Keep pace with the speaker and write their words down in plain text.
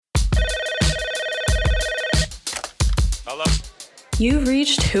Hello? You've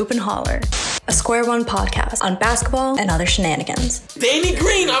reached Hoop and Holler, a Square One podcast on basketball and other shenanigans. Danny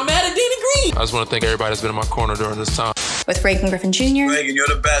Green, I'm mad at Danny Green. I just want to thank everybody that's been in my corner during this time. With Reagan Griffin Jr. Reagan, you're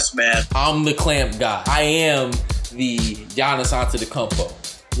the best, man. I'm the clamp guy. I am the Giannis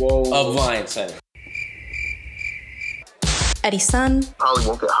Antetokounmpo of Lions Center. Eddie Sun. Probably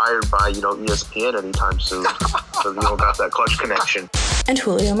won't get hired by, ESPN anytime soon. So we don't got that clutch connection. And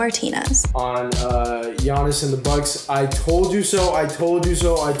Julio Martinez. On Giannis and the Bucks, I told you so, I told you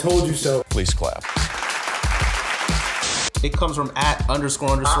so, I told you so. Please clap. It comes from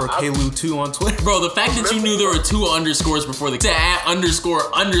 @__Kalu2 on Twitter. Bro, the fact that you knew there were 2 underscores before the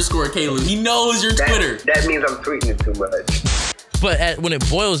 @__ Kalu. He knows your Twitter. That means I'm tweeting it too much. But when it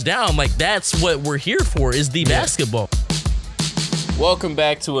boils down, that's what we're here for, is the basketball. Welcome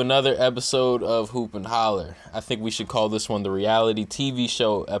back to another episode of Hoop and Holler. I think we should call this one the reality TV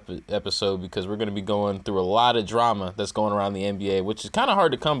show episode because we're going to be going through a lot of drama that's going around the NBA, which is kind of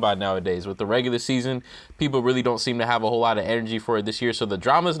hard to come by nowadays. With the regular season, people really don't seem to have a whole lot of energy for it this year, so the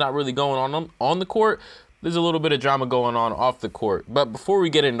drama's not really going on the court. There's a little bit of drama going on off the court. But before we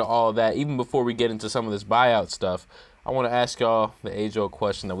get into all of that, even before we get into some of this buyout stuff, I want to ask y'all the age-old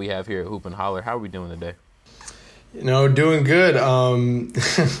question that we have here at Hoop and Holler. How are we doing today? Doing good.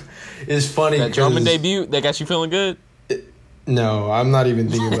 It's funny. That Drummond debut, that got you feeling good? No, I'm not even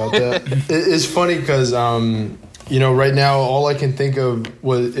thinking about that. It's funny because, right now all I can think of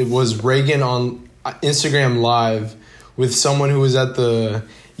was Reagan on Instagram Live with someone who was at the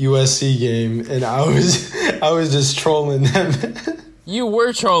USC game, and I was just trolling them. You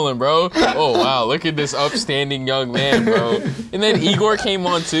were trolling, bro. Oh, wow. Look at this upstanding young man, bro. And then Igor came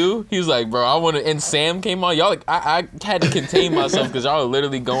on, too. He was like, bro, I want to... And Sam came on. Y'all, I had to contain myself because y'all are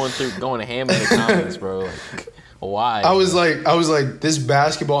literally going ham in the comments, bro. Like, why? I was like, this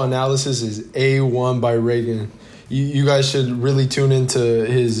basketball analysis is A1 by Reagan. You guys should really tune into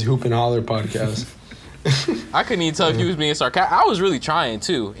his Hoop and Holler podcast. I couldn't even tell if he was being sarcastic. I was really trying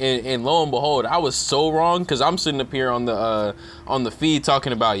too, and lo and behold, I was so wrong because I'm sitting up here on the feed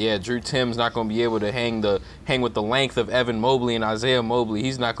talking about Drew Tim's not going to be able to hang with the length of Evan Mobley and Isaiah Mobley.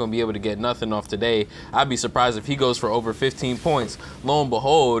 He's not going to be able to get nothing off today. I'd be surprised if he goes for over 15 points. Lo and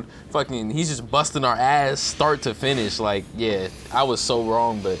behold, he's just busting our ass start to finish. I was so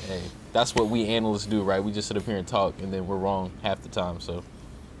wrong, but hey, that's what we analysts do, right? We just sit up here and talk, and then we're wrong half the time. So.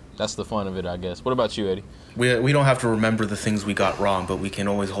 That's the fun of it, I guess. What about you, Eddie? We don't have to remember the things we got wrong, but we can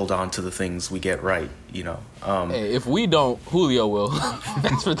always hold on to the things we get right, Hey, if we don't, Julio will.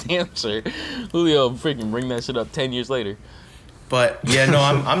 That's for damn sure. Julio will freaking bring that shit up 10 years later. But,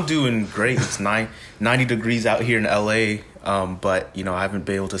 I'm doing great. It's 90 degrees out here in L.A., but, I haven't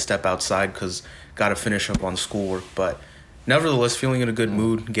been able to step outside because got to finish up on schoolwork. But nevertheless, feeling in a good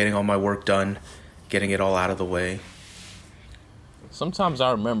mood, getting all my work done, getting it all out of the way. Sometimes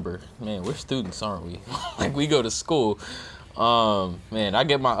I remember, man, we're students, aren't we? We go to school. I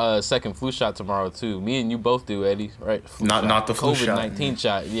get my second flu shot tomorrow, too. Me and you both do, Eddie, right? Not the flu shot. COVID-19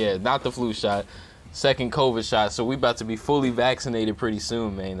 shot. Yeah, not the flu shot. Second COVID shot. So we about to be fully vaccinated pretty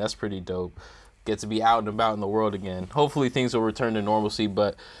soon, man. That's pretty dope. Get to be out and about in the world again. Hopefully things will return to normalcy,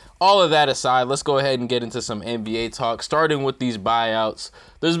 but all of that aside, let's go ahead and get into some NBA talk, starting with these buyouts.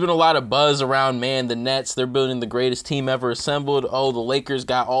 There's been a lot of buzz around, the Nets, they're building the greatest team ever assembled. Oh, the Lakers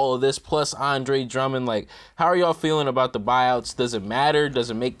got all of this, plus Andre Drummond. How are y'all feeling about the buyouts? Does it matter? Does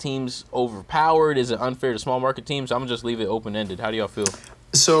it make teams overpowered? Is it unfair to small market teams? I'm going to just leave it open-ended. How do y'all feel?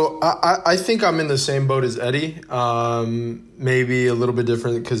 So I think I'm in the same boat as Eddie. Maybe a little bit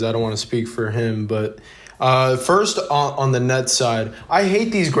different because I don't want to speak for him, but... First, on the Nets side, I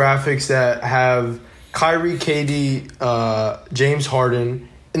hate these graphics that have Kyrie, KD, James Harden,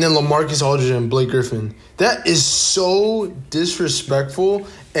 and then LaMarcus Aldridge and Blake Griffin. That is so disrespectful,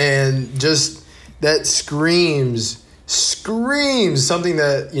 and just that screams something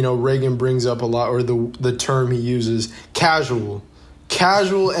that Reagan brings up a lot, or the term he uses, casual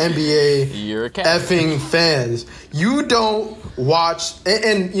NBA effing fans. You don't watch,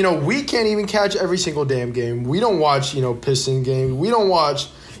 and we can't even catch every single damn game. We don't watch, Piston games. We don't watch,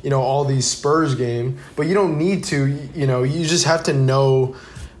 all these Spurs games. But you don't need to, you just have to know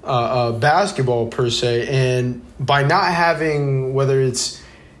basketball per se. And by not having, whether it's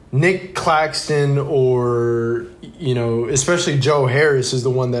Nick Claxton or, especially Joe Harris is the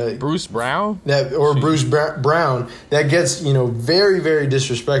one that... Bruce Brown? Bruce Brown, that gets, very, very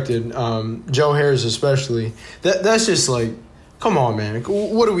disrespected. Joe Harris especially. That's just Come on, man.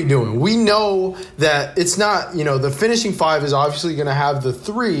 What are we doing? We know that it's not, the finishing five is obviously going to have the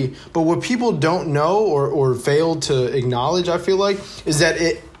three, but what people don't know or fail to acknowledge, I feel like, is that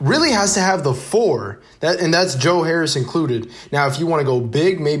it really has to have the four, and that's Joe Harris included. Now, if you want to go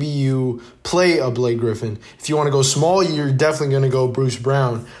big, maybe you play a Blake Griffin. If you want to go small, you're definitely going to go Bruce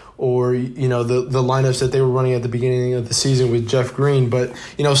Brown, or, the lineups that they were running at the beginning of the season with Jeff Green. But,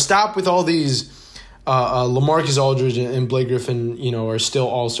 stop with all these LaMarcus Aldridge and Blake Griffin, are still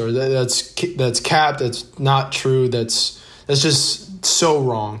all-stars. That's cap. That's not true. That's just so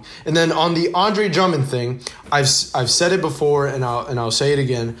wrong. And then on the Andre Drummond thing, I've said it before and I'll say it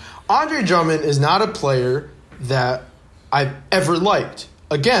again. Andre Drummond is not a player that I've ever liked.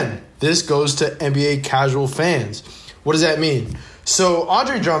 Again, this goes to NBA casual fans. What does that mean? So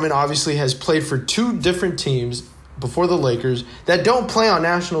Andre Drummond obviously has played for two different teams before the Lakers that don't play on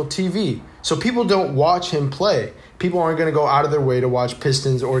national TV. So people don't watch him play. People aren't going to go out of their way to watch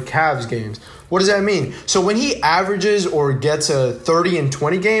Pistons or Cavs games. What does that mean? So when he averages or gets a 30 and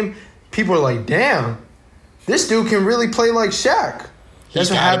 20 game, people are like, damn, this dude can really play like Shaq.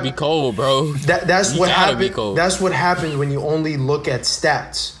 He's got to be cold, bro. That's what happened. That's what happens when you only look at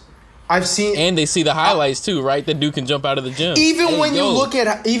stats. I've seen, and they see the highlights too, right? The dude can jump out of the gym. Even when you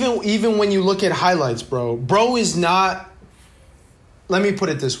look at highlights, bro is not. Let me put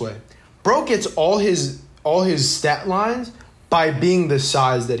it this way. Bro gets all his stat lines by being the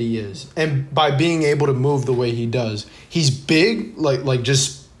size that he is and by being able to move the way he does. He's big, like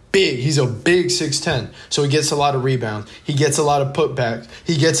just big. He's a big 6'10", so he gets a lot of rebounds. He gets a lot of putbacks.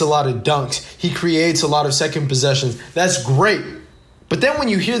 He gets a lot of dunks. He creates a lot of second possessions. That's great. But then when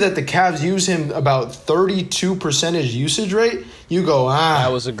you hear that the Cavs use him about 32% usage rate, you go, that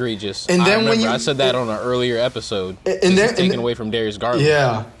was egregious. And then I said that on an earlier episode. And then taken away from Darius Garland.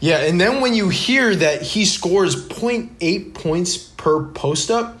 Yeah. And then when you hear that he scores 0.8 points per post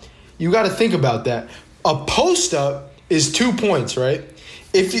up, you got to think about that. A post up is 2 points, right?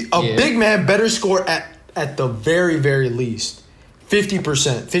 Big man better score at the very, very least 50%.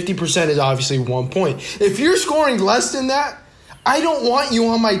 50% is obviously 1 point. If you're scoring less than that, I don't want you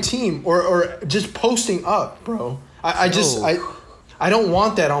on my team or just posting up, bro. I don't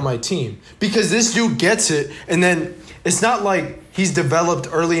want that on my team because this dude gets it, and then it's not like he's developed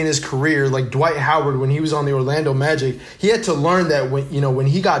early in his career like Dwight Howard when he was on the Orlando Magic. He had to learn that when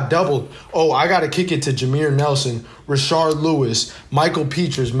he got doubled, I got to kick it to Jameer Nelson, Rashard Lewis, Michael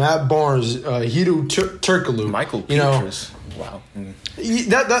Petras, Matt Barnes, Hedo Turkoglu. Michael Petras. Wow.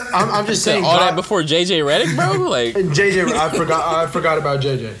 I'm just saying all that before JJ Redick, bro. Like JJ, I forgot about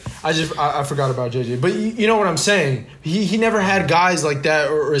JJ. I forgot about JJ. But you know what I'm saying? He never had guys like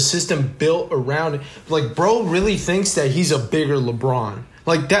that or a system built around it. Like, bro really thinks that he's a bigger LeBron.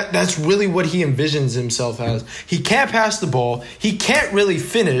 Like that's really what he envisions himself as. He can't pass the ball. He can't really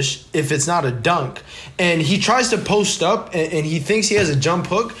finish if it's not a dunk. And he tries to post up and he thinks he has a jump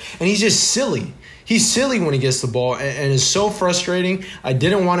hook and he's just silly. He's silly when he gets the ball and it's so frustrating. I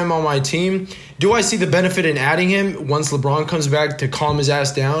didn't want him on my team. Do I see the benefit in adding him once LeBron comes back to calm his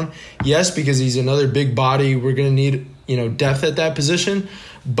ass down? Yes, because he's another big body. We're going to need, depth at that position.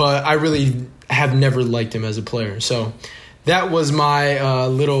 But I really have never liked him as a player. So that was my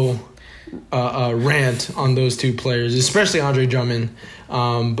little rant on those two players, especially Andre Drummond.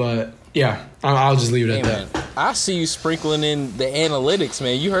 But yeah, I'll just leave it at that. I see you sprinkling in the analytics,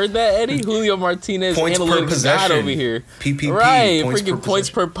 man. You heard that, Eddie? Julio Martinez, points analytics per possession god over here. PPP, right? Freaking points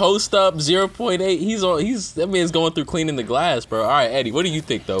per post up, 0.8. That man's going through cleaning the glass, bro. All right, Eddie, what do you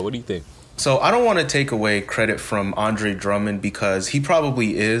think though? What do you think? So I don't want to take away credit from Andre Drummond because he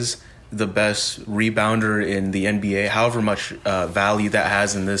probably is the best rebounder in the NBA, however much value that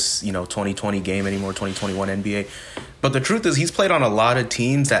has in this 2020 game anymore, 2021 NBA. But the truth is he's played on a lot of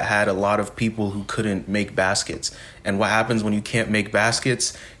teams that had a lot of people who couldn't make baskets. And what happens when you can't make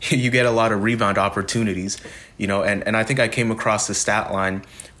baskets, you get a lot of rebound opportunities. And I think I came across the stat line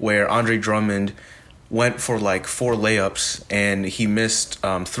where Andre Drummond went for like 4 layups and he missed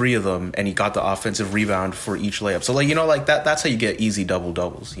 3 of them and he got the offensive rebound for each layup. So that's how you get easy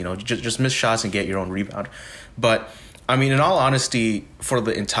double-doubles. Just miss shots and get your own rebound. But I mean, in all honesty, for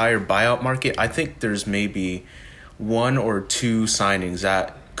the entire buyout market, I think there's maybe 1 or 2 signings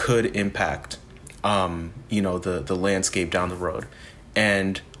that could impact the landscape down the road.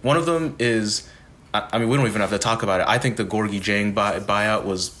 And one of them is I mean, we don't even have to talk about it. I think the Gorgie Jang buyout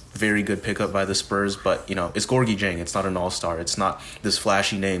was very good pickup by the Spurs, but it's Gorgie Jang. It's not an all-star. It's not this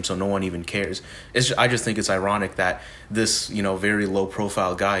flashy name, so no one even cares. I just think it's ironic that this very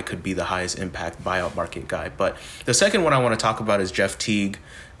low-profile guy could be the highest impact buyout market guy. But the second one I want to talk about is Jeff Teague.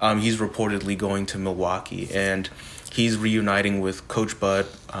 He's reportedly going to Milwaukee, and he's reuniting with Coach Bud.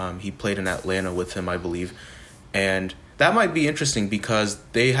 He played in Atlanta with him, I believe, and that might be interesting because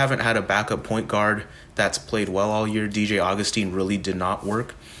they haven't had a backup point guard that's played well all year. DJ Augustine really did not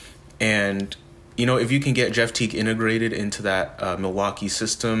work. And, if you can get Jeff Teague integrated into that Milwaukee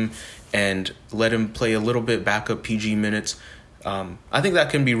system and let him play a little bit backup PG minutes, I think that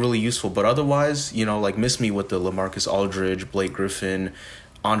can be really useful. But otherwise, miss me with the LaMarcus Aldridge, Blake Griffin,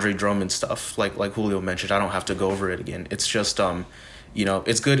 Andre Drummond stuff. Like Julio mentioned, I don't have to go over it again. It's just,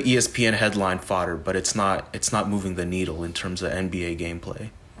 it's good ESPN headline fodder, but it's not moving the needle in terms of NBA gameplay.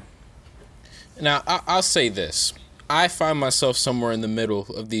 Now, I'll say this. I find myself somewhere in the middle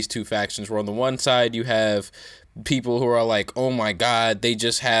of these two factions, where on the one side you have people who are like, oh my God, they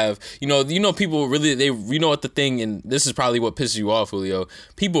just have, people really, what the thing, and this is probably what pisses you off, Julio,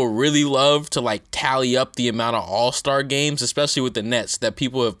 people really love to tally up the amount of all-star games, especially with the Nets that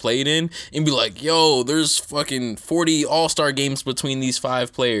people have played in, and be like, yo, there's fucking 40 all-star games between these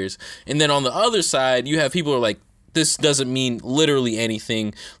 5 players. And then on the other side, you have people who are like, this doesn't mean literally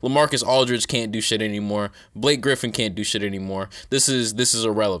anything. LaMarcus Aldridge can't do shit anymore. Blake Griffin can't do shit anymore. This is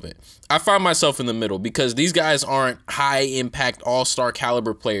irrelevant. I find myself in the middle because these guys aren't high impact all-star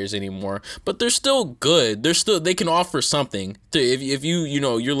caliber players anymore, but they're still good. They can offer something. If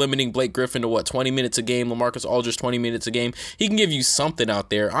you're limiting Blake Griffin to 20 minutes a game, LaMarcus Aldridge 20 minutes a game, he can give you something out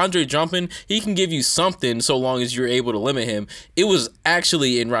there. Andre Drummond, he can give you something so long as you're able to limit him. It was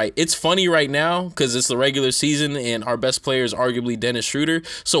actually it's funny right now because it's the regular season and our best player is arguably Dennis Schroeder.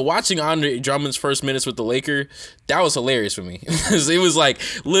 So watching Andre Drummond's first minutes with the Lakers, that was hilarious for me. It was like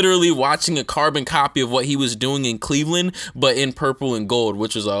literally watching a carbon copy of what he was doing in Cleveland, but in purple and gold,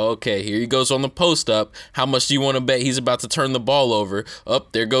 which was okay, here he goes on the post up. How much do you want to bet he's about to turn the ball over?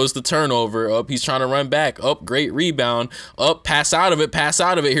 Up, there goes the turnover. Up, he's trying to run back. Up, great rebound. Up, pass out of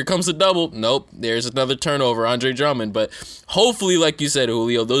it. Here comes the double. Nope, there's another turnover, Andre Drummond. But hopefully, like you said,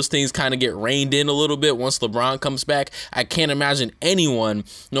 Julio, those things kind of get reined in a little bit once LeBron comes back. I can't imagine anyone,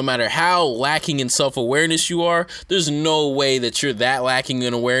 no matter how lacking in self-awareness you are, there's no way that you're that lacking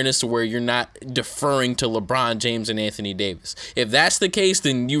in awareness to where you're not deferring to LeBron James and Anthony Davis. If that's the case,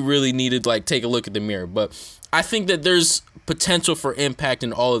 then you really need to take a look at the mirror. But I think that there's potential for impact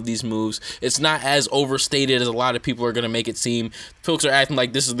in all of these moves. It's not as overstated as a lot of people are going to make it seem. Folks are acting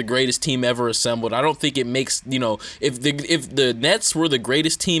like this is the greatest team ever assembled. I don't think it makes, if the Nets were the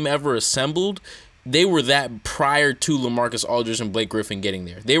greatest team ever assembled, they were that prior to LaMarcus Aldridge and Blake Griffin getting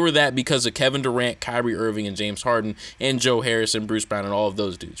there. They were that because of Kevin Durant, Kyrie Irving, and James Harden, and Joe Harris and Bruce Brown and all of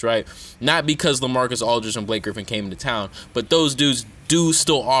those dudes, right? Not because LaMarcus Aldridge and Blake Griffin came into town, but those dudes do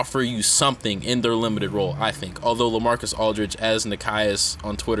still offer you something in their limited role, I think. Although LaMarcus Aldridge, as Nikias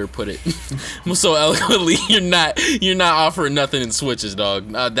on Twitter put it so eloquently, you're not offering nothing in switches, dog.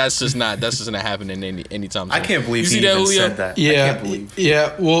 That's just not happening anytime soon. I can't believe he even Julio? said that. Yeah, I can't believe.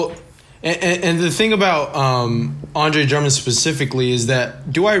 Yeah, well, and the thing about Andre Drummond specifically is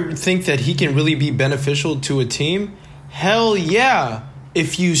that, do I think that he can really be beneficial to a team? Hell yeah,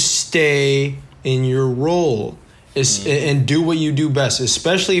 if you stay in your role and do what you do best,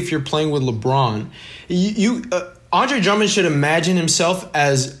 especially if you're playing with LeBron. Andre Drummond should imagine himself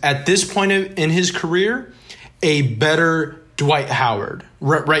as, at this point in his career, a better Dwight Howard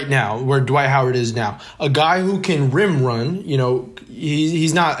right now, where Dwight Howard is now. A guy who can rim run,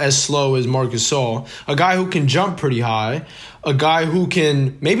 he's not as slow as Marcus Gasol. A guy who can jump pretty high. A guy who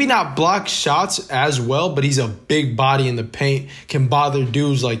can maybe not block shots as well, but he's a big body in the paint, can bother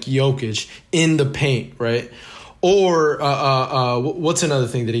dudes like Jokic in the paint, right? Or what's another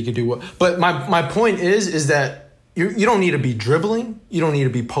thing that he could do? But my point is that you don't need to be dribbling. You don't need to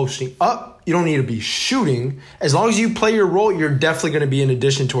be posting up. You don't need to be shooting. As long as you play your role, you're definitely going to be an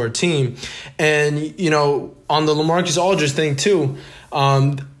addition to our team. And, on the LaMarcus Aldridge thing too,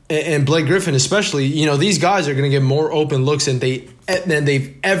 and Blake Griffin especially, these guys are going to get more open looks than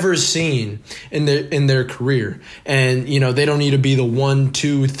they've ever seen in their career. And, they don't need to be the 1,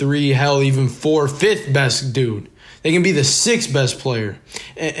 2, 3, hell, even 4, 5th best dude. They can be the 6th best player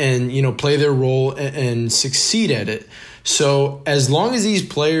and play their role and succeed at it. So as long as these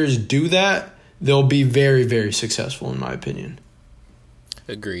players do that, they'll be very, very successful, in my opinion.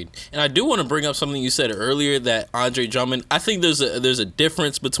 Agreed. And I do want to bring up something you said earlier, that Andre Drummond, I think there's a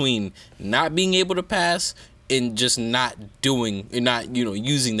difference between not being able to pass in just not doing and not,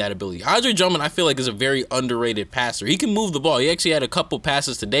 using that ability. Andre Drummond, I feel like, is a very underrated passer. He can move the ball. He actually had a couple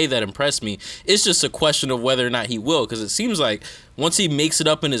passes today that impressed me. It's just a question of whether or not he will, because it seems like once he makes it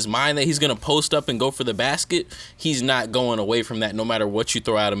up in his mind that he's going to post up and go for the basket, he's not going away from that no matter what you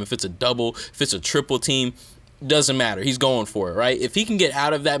throw at him. If it's a double, if it's a triple team, doesn't matter. He's going for it, right? If he can get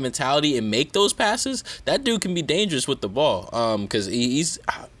out of that mentality and make those passes, that dude can be dangerous with the ball. Because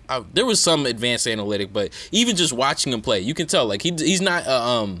there was some advanced analytic, but even just watching him play, you can tell like he's not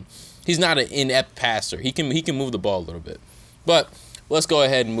an inept passer. He can move the ball a little bit. But let's go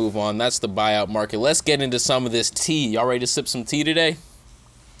ahead and move on. That's the buyout market. Let's get into some of this tea. Y'all ready to sip some tea today?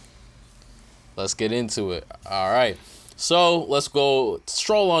 Let's get into it. All right. So let's go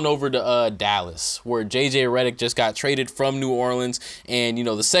stroll on over to Dallas, where J.J. Redick just got traded from New Orleans. And,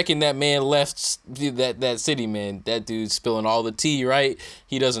 the second that man left that city, man, that dude's spilling all the tea, right?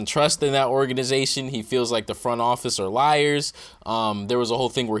 He doesn't trust in that organization. He feels like the front office are liars. There was a whole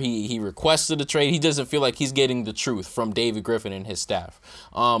thing where he requested a trade. He doesn't feel like he's getting the truth from David Griffin and his staff.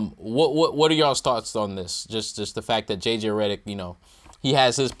 What are y'all's thoughts on this? Just the fact that J.J. Redick, he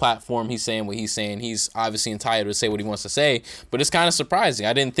has his platform. He's saying what he's saying. He's obviously entitled to say what he wants to say. But it's kind of surprising.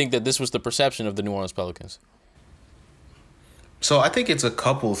 I didn't think that this was the perception of the New Orleans Pelicans. So I think it's a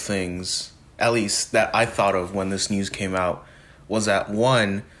couple things, at least, that I thought of when this news came out, was that,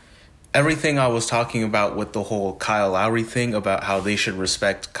 one, everything I was talking about with the whole Kyle Lowry thing, about how they should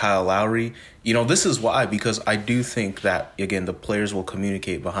respect Kyle Lowry, this is why, because I do think that, again, the players will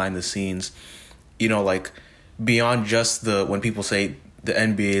communicate behind the scenes, like beyond just when people say the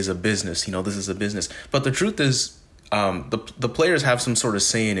NBA is a business, this is a business. But the truth is, the players have some sort of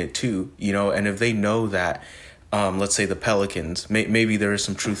say in it too, and if they know that, let's say the Pelicans, maybe there is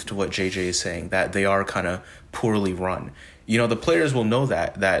some truth to what JJ is saying, that they are kind of poorly run. The players will know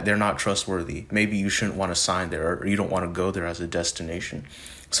that they're not trustworthy. Maybe you shouldn't want to sign there, or you don't want to go there as a destination.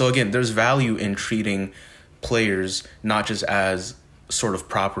 So again, there's value in treating players not just as sort of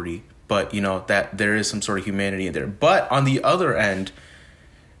property, but, that there is some sort of humanity in there. But on the other end,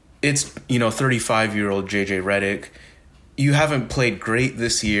 it's, 35-year-old JJ Redick. You haven't played great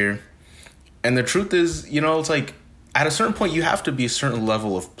this year. And the truth is, it's like at a certain point, you have to be a certain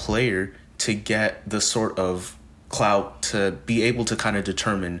level of player to get the sort of clout to be able to kind of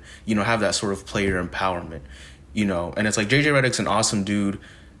determine, have that sort of player empowerment, And it's like JJ Redick's an awesome dude,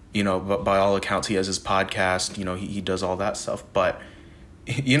 but by all accounts, he has his podcast, he does all that stuff. But,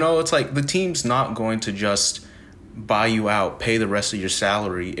 it's like the team's not going to just buy you out, pay the rest of your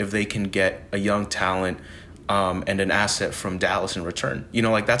salary if they can get a young talent and an asset from Dallas in return.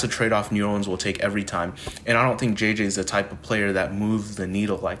 That's a trade-off New Orleans will take every time. And I don't think JJ is the type of player that moves the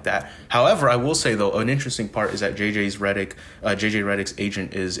needle like that. However, I will say, though, an interesting part is that JJ Redick's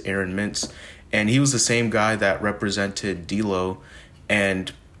agent is Aaron Mintz. And he was the same guy that represented D'Lo.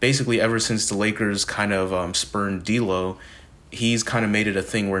 And basically ever since the Lakers kind of spurned D'Lo, he's kind of made it a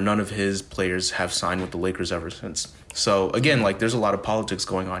thing where none of his players have signed with the Lakers ever since. So, again, there's a lot of politics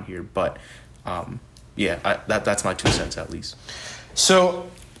going on here. But, that's my 2 cents at least. So,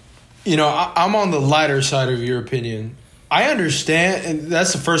 I'm on the lighter side of your opinion. I understand, and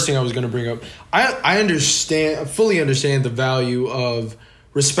that's the first thing I was going to bring up. I fully understand the value of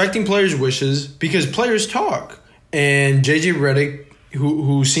respecting players' wishes because players talk. And J.J. Redick,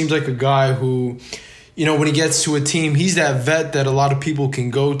 who seems like a guy who, when he gets to a team, he's that vet that a lot of people can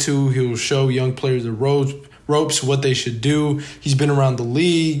go to. He'll show young players the ropes, what they should do. He's been around the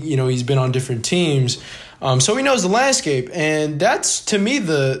league. He's been on different teams. So he knows the landscape. And that's, to me,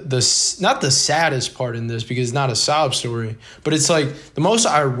 the not the saddest part in this because it's not a sob story, but it's like the most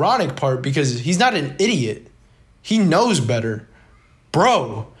ironic part because he's not an idiot. He knows better.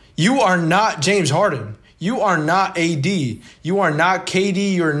 Bro, you are not James Harden. You are not AD. You are not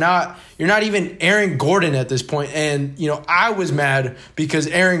KD. You're not even Aaron Gordon at this point. And, I was mad because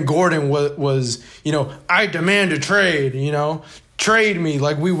Aaron Gordon was I demand a trade, trade me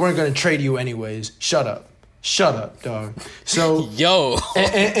like we weren't going to trade you anyways. Shut up, dog. So, yo,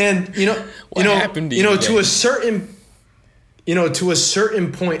 and what happened to you to a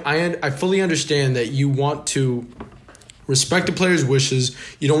certain point, I fully understand that you want to respect the players' wishes.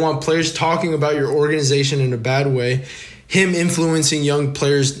 You don't want players talking about your organization in a bad way. Him influencing young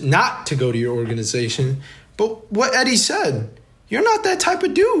players not to go to your organization. But what Eddie said, you're not that type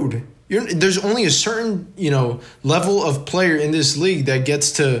of dude. There's only a certain, level of player in this league that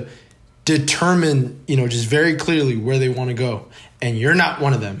gets to determine, just very clearly where they want to go. And you're not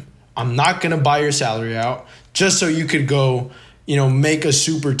one of them. I'm not going to buy your salary out just so you could go, make a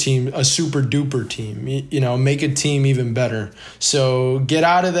super team, a super duper team, make a team even better. So get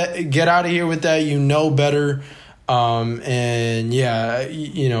out of here with that, better. And yeah,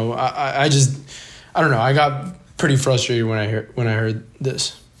 I don't know. I got pretty frustrated when I heard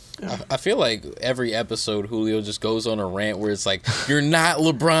this. I feel like every episode Julio just goes on a rant where it's like, you're not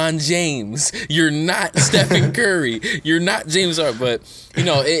LeBron James, you're not Stephen Curry, you're not James Harden. But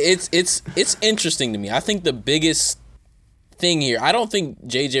it's interesting to me. I think the biggest thing here, I don't think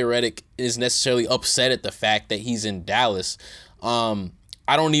JJ Redick is necessarily upset at the fact that he's in Dallas. I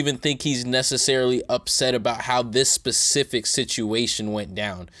don't even think he's necessarily upset about how this specific situation went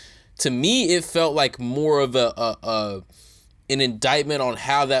down. To me, it felt like more of an indictment on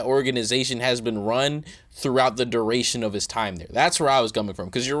how that organization has been run throughout the duration of his time there. That's where I was coming from.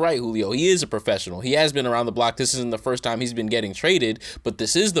 Because you're right, Julio. He is a professional. He has been around the block. This isn't the first time he's been getting traded, but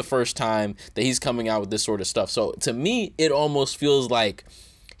this is the first time that he's coming out with this sort of stuff. So to me, it almost feels like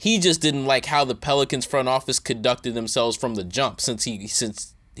he just didn't like how the Pelicans front office conducted themselves from the jump since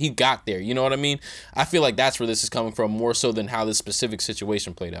he got there. You know what I mean? I feel like that's where this is coming from more so than how this specific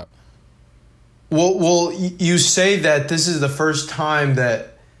situation played out. Well, you say that this is the first time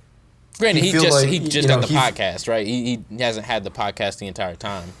that. Granted, he just got the podcast, right? He hasn't had the podcast the entire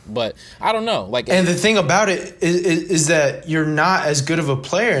time, but I don't know. And the thing about it is that you're not as good of a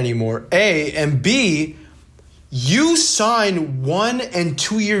player anymore. A and B, you signed 1 and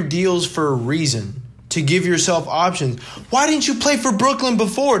 2 year deals for a reason, to give yourself options. Why didn't you play for Brooklyn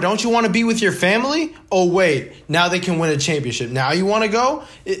before? Don't you want to be with your family? Oh, wait, now they can win a championship. Now you want to go?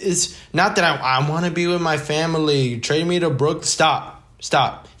 It's not that I want to be with my family. Trade me to Brooklyn. Stop.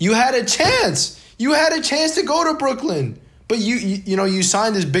 You had a chance. You had a chance to go to Brooklyn. But you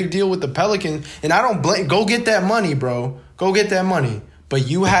signed this big deal with the Pelicans, and I don't blame. Go get that money, bro. Go get that money. But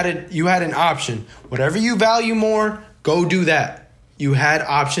you had an option. Whatever you value more, go do that. You had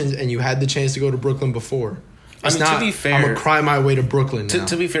options, and you had the chance to go to Brooklyn before. To be fair, I'm going to cry my way to Brooklyn now.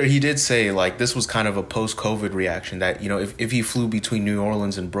 To be fair, he did say, this was kind of a post-COVID reaction that, if he flew between New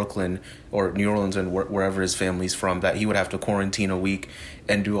Orleans and Brooklyn, or New Orleans and wherever his family's from, that he would have to quarantine a week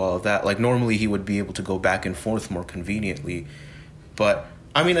and do all of that. Normally he would be able to go back and forth more conveniently. But,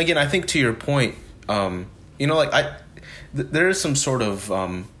 again, I think to your point, there is some sort of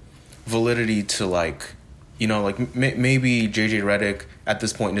validity to, maybe JJ Redick at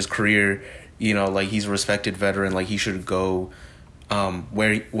this point in his career, he's a respected veteran, he should go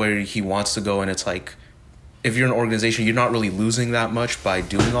where he wants to go. And it's if you're an organization, you're not really losing that much by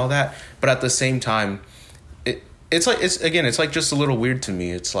doing all that. But at the same time, it's just a little weird to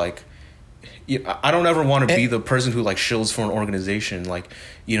me. It's I don't ever want to be the person who shills for an organization,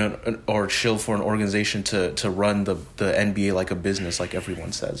 or shill for an organization to run the NBA like a business, like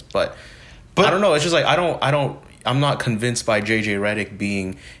everyone says. But I don't know. It's just I'm not convinced by JJ Redick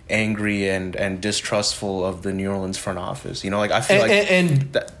being angry and distrustful of the New Orleans front office. I feel I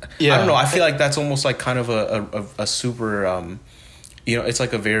don't know. I feel like that's almost kind of a super, it's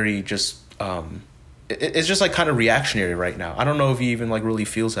a very just, it's just kind of reactionary right now. I don't know if he even really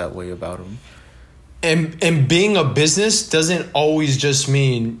feels that way about him. And being a business doesn't always just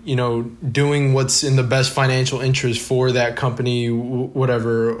mean, doing what's in the best financial interest for that company,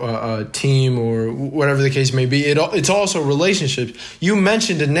 whatever team or whatever the case may be. It's also relationships. You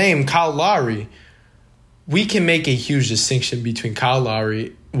mentioned a name, Kyle Lowry. We can make a huge distinction between Kyle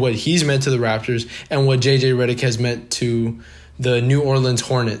Lowry, what he's meant to the Raptors, and what JJ Redick has meant to the New Orleans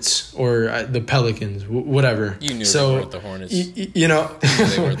Hornets or the Pelicans, whatever. You knew they weren't the Hornets.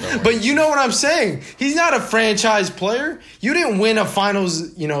 But you know what I'm saying. He's not a franchise player. You didn't win a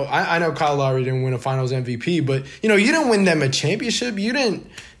finals. I know Kyle Lowry didn't win a finals MVP, but, you didn't win them a championship. You didn't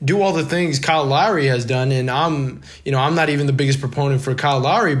do all the things Kyle Lowry has done. And I'm not even the biggest proponent for Kyle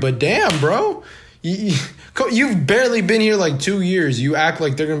Lowry, but damn, bro. You've barely been here 2 years. You act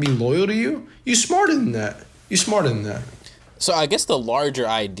like they're going to be loyal to you. You're smarter than that. So I guess the larger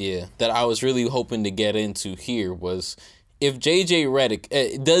idea that I was really hoping to get into here was if JJ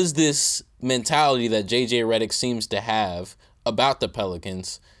Redick, does this mentality that JJ Redick seems to have about the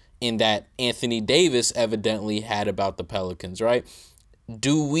Pelicans, in that Anthony Davis evidently had about the Pelicans, right?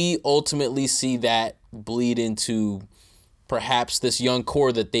 Do we ultimately see that bleed into perhaps this young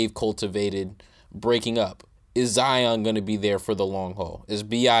core that they've cultivated breaking up? Is Zion going to be there for the long haul? Is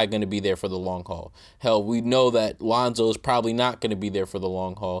B.I. going to be there for the long haul? Hell, we know that Lonzo is probably not going to be there for the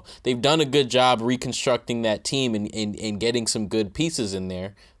long haul. They've done a good job reconstructing that team and getting some good pieces in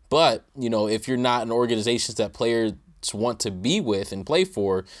there. But, if you're not an organization that players want to be with and play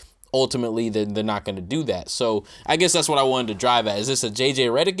for, ultimately they're not going to do that. So I guess that's what I wanted to drive at. Is this a JJ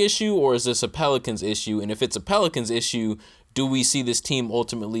Redick issue or is this a Pelicans issue? And if it's a Pelicans issue, do we see this team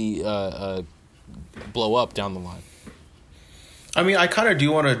ultimately blow up down the line? I mean, I kind of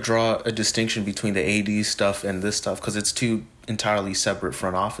do want to draw a distinction between the AD stuff and this stuff because it's two entirely separate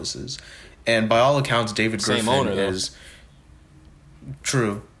front offices. And by all accounts, David Griffin is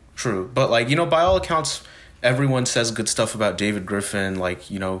true. But like, you know, by all accounts, everyone says good stuff about David Griffin. Like,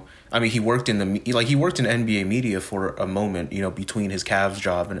 you know, I mean, he worked in NBA media for a moment, you know, between his Cavs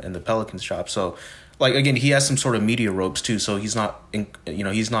job and the Pelicans job. So, like, again, he has some sort of media ropes too. So he's not,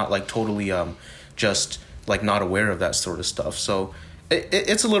 he's not like totally just like not aware of that sort of stuff. So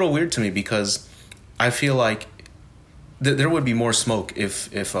it's a little weird to me because I feel like there would be more smoke if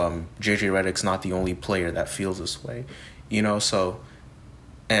JJ Redick's not the only player that feels this way, you know. So,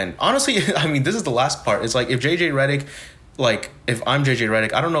 and honestly, I mean, this is the last part. It's like if JJ Redick, like if I'm JJ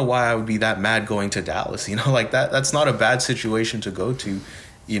Redick, I don't know why I would be that mad going to Dallas. You know, like that's not a bad situation to go to.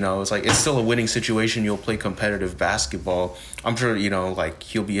 You know, it's like it's still a winning situation. You'll play competitive basketball. I'm sure, you know, like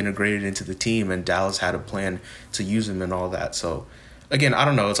he'll be integrated into the team, and Dallas had a plan to use him and all that. So, again, I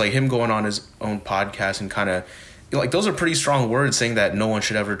don't know. It's like him going on his own podcast and kind of, like, those are pretty strong words saying that no one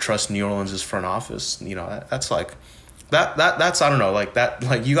should ever trust New Orleans' front office. You know, that's like, that's I don't know, like that,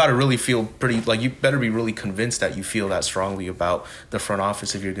 like you got to really feel pretty, like you better be really convinced that you feel that strongly about the front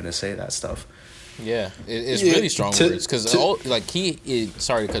office if you're going to say that stuff. Yeah, it's really strong words because like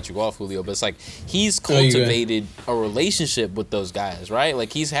sorry to cut you off, Julio, but it's like he's cultivated a relationship with those guys, right?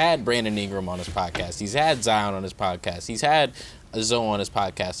 Like he's had Brandon Ingram on his podcast, he's had Zion on his podcast, he's had Zoe on his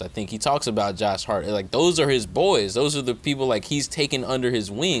podcast. I think he talks about Josh Hart. Like those are his boys. Those are the people like he's taken under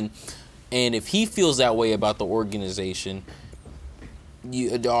his wing, and if he feels that way about the organization,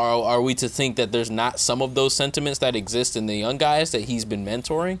 are we to think that there's not some of those sentiments that exist in the young guys that he's been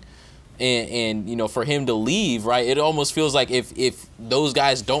mentoring? And you know, for him to leave, right, it almost feels like if those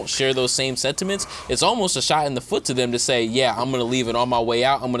guys don't share those same sentiments, it's almost a shot in the foot to them to say, yeah, I'm going to leave, and on my way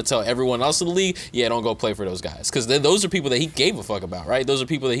out, I'm going to tell everyone else in the league, yeah, don't go play for those guys. Because those are people that he gave a fuck about, right? Those are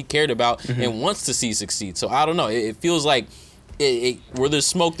people that he cared about and wants to see succeed. So I don't know. It feels like where there's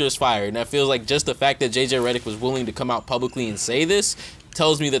smoke, there's fire. And that feels like just the fact that JJ Redick was willing to come out publicly and say this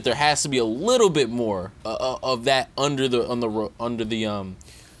tells me that there has to be a little bit more of that under the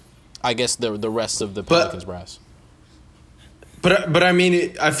I guess the rest of the Pelicans brass. But I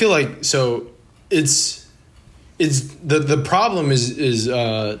mean, I feel like so it's the problem is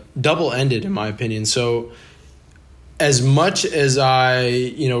double ended in my opinion. So as much as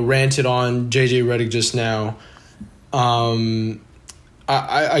I ranted on JJ Redick just now, I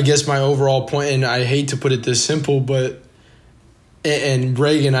guess my overall point, and I hate to put it this simple, but and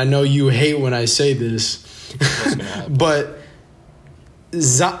Reagan, I know you hate when I say this, but.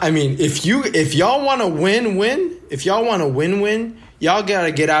 I mean, if y'all want to win, y'all got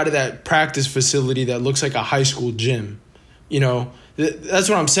to get out of that practice facility that looks like a high school gym. You know, that's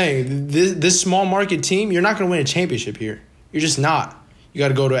what I'm saying. This small market team, you're not going to win a championship here. You're just not. You got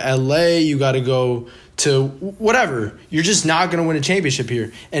to go to LA. You got to go to whatever. You're just not going to win a championship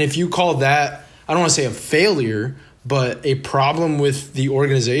here. And if you call that, I don't want to say a failure, but a problem with the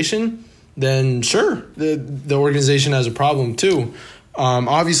organization, then sure, the organization has a problem too.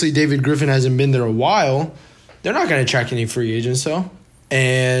 Obviously, David Griffin hasn't been there a while. They're not going to attract any free agents, though.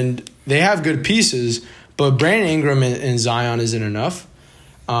 And they have good pieces, but Brandon Ingram and Zion isn't enough.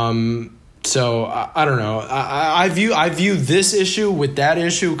 So I don't know. I view this issue with that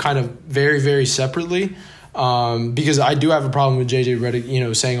issue kind of very, very separately, because I do have a problem with JJ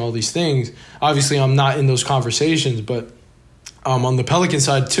Redick, saying all these things. Obviously, I'm not in those conversations, but on the Pelican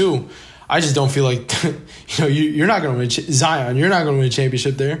side too, I just don't feel like you're not going to win Zion. You're not going to win a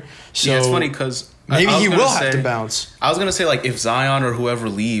championship there. So yeah, it's funny because maybe he will have to bounce. I was going to say, like, if Zion or whoever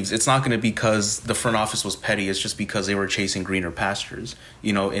leaves, it's not going to be because the front office was petty. It's just because they were chasing greener pastures,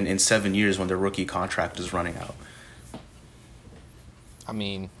 in 7 years when their rookie contract is running out. I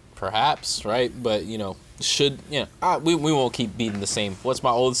mean, perhaps, right? But, we won't keep beating the same. What's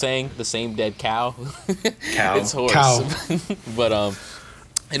my old saying? The same dead cow? Cow. It's horse. Cow. But,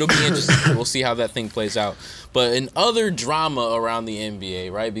 it'll be interesting. We'll see how that thing plays out. But in other drama around the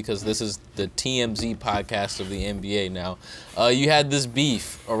NBA, right, because this is the TMZ podcast of the NBA now, you had this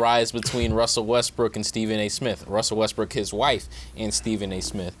beef arise between Russell Westbrook and Stephen A. Smith. Russell Westbrook, his wife, and Stephen A.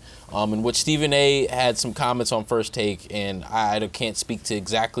 Smith, in which Stephen A. had some comments on First Take, and I can't speak to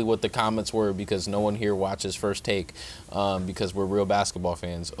exactly what the comments were because no one here watches First Take because we're real basketball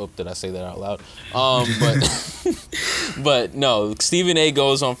fans. Oh, did I say that out loud? But no, Stephen A.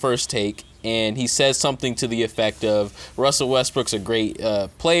 goes on First Take, and he says something to the effect of Russell Westbrook's a great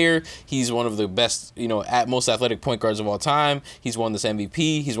player. He's one of the best, most athletic point guards of all time. He's won this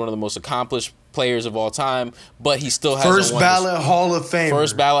MVP. He's one of the most accomplished players of all time, but he still hasn't First ballot Hall of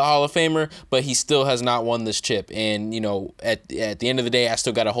Famer, but he still has not won this chip. And at the end of the day, I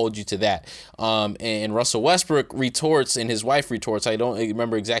still got to hold you to that. And Russell Westbrook retorts, and his wife retorts. I don't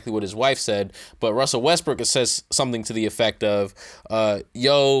remember exactly what his wife said, but Russell Westbrook says something to the effect of, I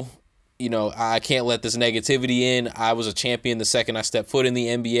can't let this negativity in. I was a champion the second I stepped foot in the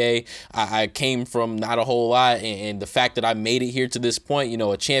NBA. I came from not a whole lot, and the fact that I made it here to this point,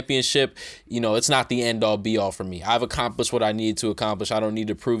 a championship, it's not the end all be all for me. I've accomplished what I needed to accomplish. I don't need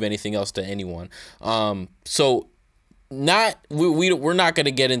to prove anything else to anyone. So we're not going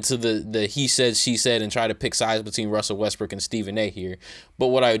to get into the he said, she said, and try to pick sides between Russell Westbrook and Stephen A here. But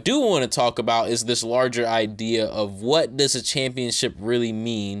what I do want to talk about is this larger idea of what does a championship really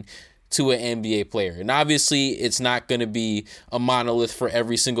mean to an NBA player. And obviously, it's not going to be a monolith for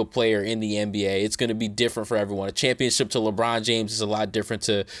every single player in the NBA. It's going to be different for everyone. A championship to LeBron James is a lot different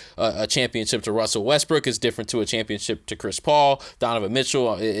to a championship to Russell Westbrook. It's different to a championship to Chris Paul, Donovan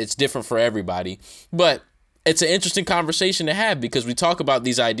Mitchell. It's different for everybody. But it's an interesting conversation to have because we talk about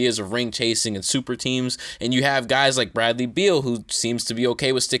these ideas of ring chasing and super teams, and you have guys like Bradley Beal, who seems to be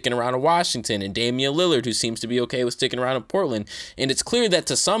okay with sticking around in Washington, and Damian Lillard, who seems to be okay with sticking around in Portland. And it's clear that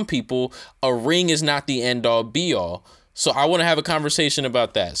to some people, a ring is not the end-all, be-all. So I want to have a conversation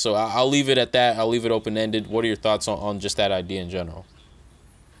about that. So I'll leave it at that. I'll leave it open-ended. What are your thoughts on just that idea in general?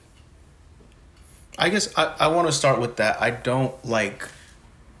 I guess I want to start with that. I don't like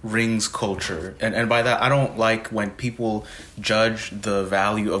rings culture, and by that I don't like when people judge the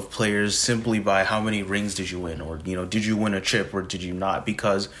value of players simply by how many rings did you win, or did you win a chip or did you not,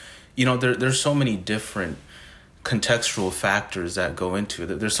 because there's so many different contextual factors that go into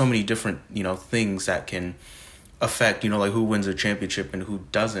it. There's so many different things that can affect like who wins a championship and who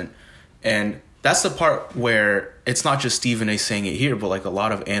doesn't. And that's the part where it's not just Stephen A saying it here, but like a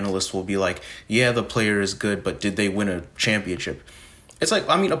lot of analysts will be like, yeah, the player is good, but did they win a championship? It's like,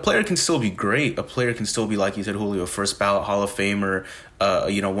 a player can still be great. A player can still be, like you said, Julio, first ballot Hall of Famer,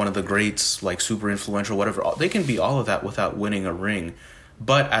 one of the greats, like super influential, whatever. They can be all of that without winning a ring.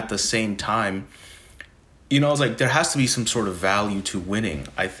 But at the same time, it's like there has to be some sort of value to winning,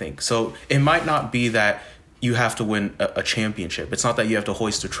 I think. So it might not be that you have to win a championship. It's not that you have to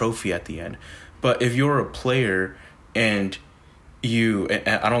hoist a trophy at the end. But if you're a player and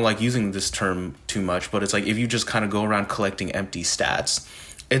I don't like using this term too much, but it's like if you just kind of go around collecting empty stats,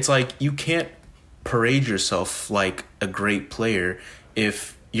 it's like you can't parade yourself like a great player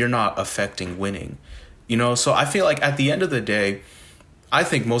if you're not affecting winning. So I feel like at the end of the day, I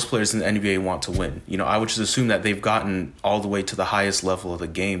think most players in the NBA want to win. I would just assume that they've gotten all the way to the highest level of the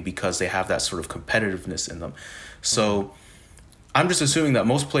game because they have that sort of competitiveness in them. So I'm just assuming that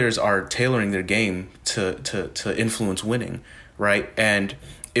most players are tailoring their game to influence winning. Right. And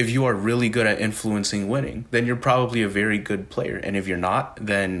if you are really good at influencing winning, then you're probably a very good player. And if you're not,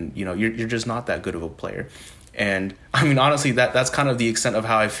 then, you're just not that good of a player. And honestly, that's kind of the extent of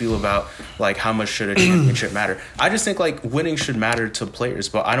how I feel about like how much should a championship matter. I just think like winning should matter to players,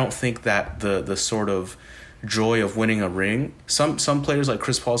 but I don't think that the sort of joy of winning a ring. Some players, like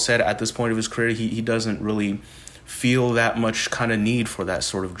Chris Paul said, at this point of his career, he doesn't really feel that much kind of need for that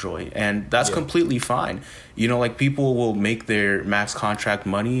sort of joy, and that's completely fine. Like people will make their max contract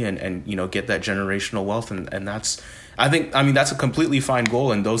money and get that generational wealth, and that's that's a completely fine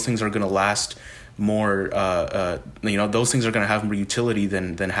goal, and those things are going to last more. Those things are going to have more utility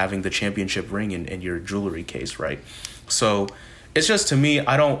than having the championship ring in your jewelry case, right? So it's just, to me,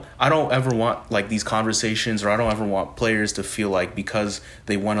 I don't ever want like these conversations, or I don't ever want players to feel like because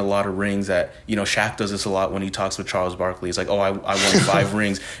they won a lot of rings that, Shaq does this a lot when he talks with Charles Barkley. It's like, oh, I won 5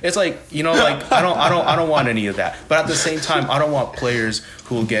 rings. It's like, like I don't want any of that. But at the same time, I don't want players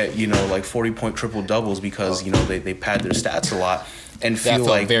who will get, like 40-point triple doubles because, they pad their stats a lot and feel that felt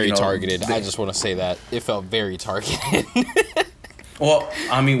like very targeted. I just want to say that it felt very targeted. Well,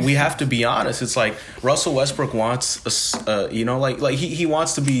 we have to be honest. It's like Russell Westbrook wants, he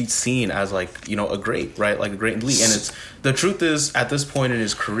wants to be seen as like, a great, right? Like a great in the league. And it's, the truth is, at this point in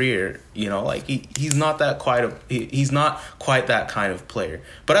his career, he's not he's not quite that kind of player.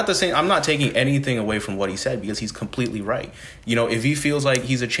 But at the same, I'm not taking anything away from what he said because he's completely right. If he feels like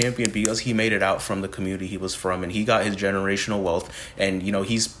he's a champion because he made it out from the community he was from and he got his generational wealth and,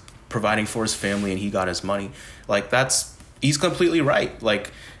 he's providing for his family and he got his money, like he's completely right. Like,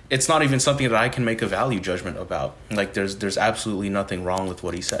 it's not even something that I can make a value judgment about. Like, there's absolutely nothing wrong with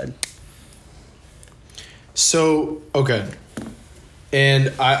what he said. So, okay.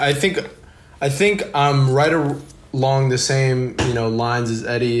 And I think I think I'm right along the same, lines as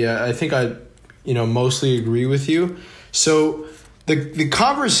Eddie. I think I, mostly agree with you. So the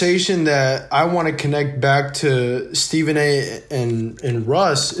conversation that I want to connect back to Stephen A. and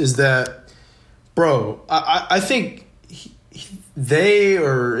Russ is that, bro, I think they,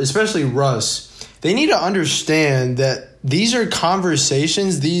 or especially Russ, they need to understand that these are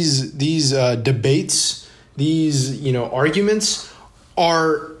conversations, these debates, these arguments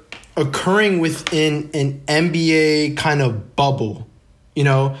are occurring within an NBA kind of bubble.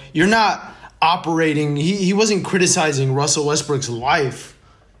 You're not operating. He wasn't criticizing Russell Westbrook's life.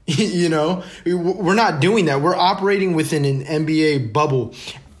 We're not doing that. We're operating within an NBA bubble.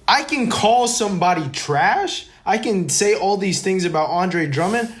 I can call somebody trash. I can say all these things about Andre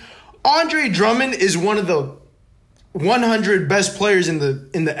Drummond. Andre Drummond is one of the 100 best players in the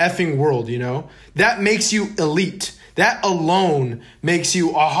effing world, That makes you elite. That alone makes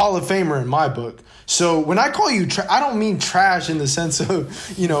you a Hall of Famer in my book. So when I call you I don't mean trash in the sense of,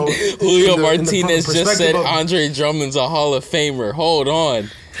 Julio Martinez just said Andre Drummond's a Hall of Famer. Hold on.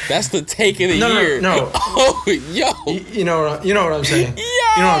 That's the take of the year. No. Oh, yo. You know what I'm saying? Yo.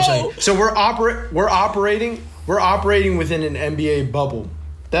 You know what I'm saying? So we're operating within an NBA bubble.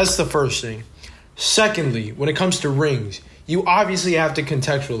 That's the first thing. Secondly, when it comes to rings, you obviously have to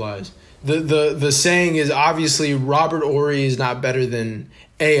contextualize. The saying is obviously Robert Horry is not better than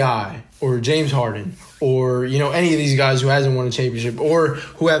AI or James Harden or any of these guys who hasn't won a championship or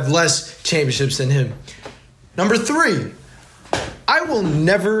who have less championships than him. Number 3, I will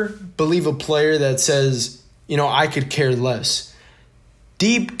never believe a player that says, I could care less.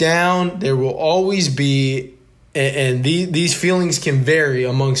 Deep down, there will always be, and these feelings can vary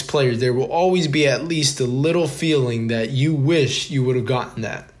amongst players, there will always be at least a little feeling that you wish you would have gotten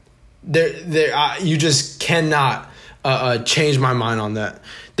that. You just cannot change my mind on that.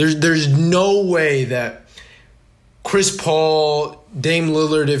 There's no way that Chris Paul, Dame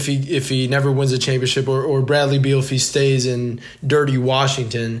Lillard, if he never wins a championship, or Bradley Beal if he stays in dirty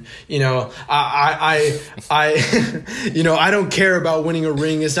Washington, I don't care about winning a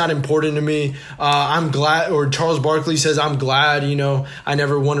ring. It's not important to me. I'm glad, or Charles Barkley says, I'm glad, I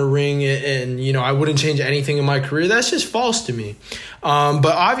never won a ring and I wouldn't change anything in my career. That's just false to me. But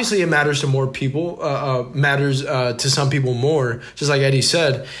obviously it matters to more people, matters to some people more, just like Eddie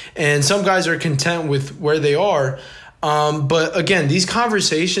said. And some guys are content with where they are. But again, these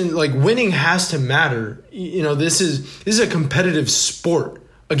conversations, like winning has to matter. This is a competitive sport.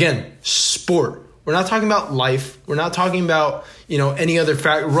 Again, sport. We're not talking about life. We're not talking about, any other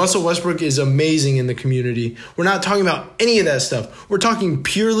fact. Russell Westbrook is amazing in the community. We're not talking about any of that stuff. We're talking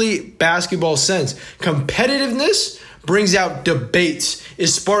purely basketball sense. Competitiveness brings out debates. It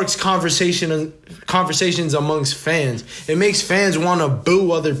sparks conversations amongst fans. It makes fans want to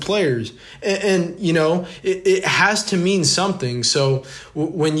boo other players. And it has to mean something. So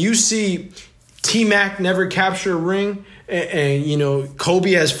when you see T-Mac never capture a ring and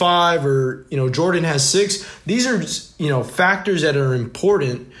Kobe has 5 or, Jordan has 6, these are, factors that are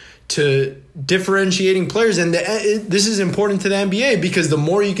important to differentiating players. And this is important to the NBA because the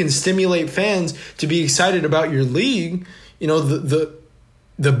more you can stimulate fans to be excited about your league, the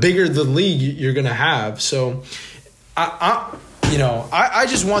bigger the league you're going to have. So I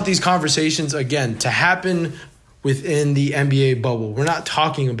just want these conversations, again, to happen within the NBA bubble. We're not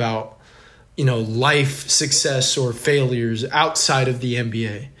talking about, life success or failures outside of the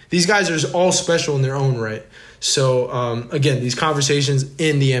NBA. These guys are all special in their own right. So, again, these conversations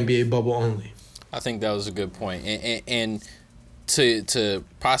in the NBA bubble only. I think that was a good point. And to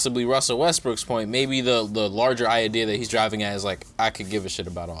possibly Russell Westbrook's point, maybe the larger idea that he's driving at is like, I could give a shit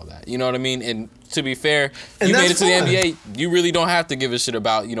about all that. You know what I mean? And to be fair, you made it to the NBA, you really don't have to give a shit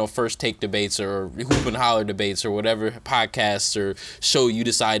about, first take debates or hoop and holler debates or whatever podcasts or show you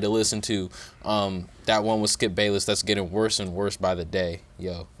decide to listen to. That one with Skip Bayless, that's getting worse and worse by the day.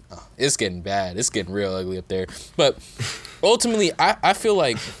 Yo, it's getting bad. It's getting real ugly up there. But ultimately, I feel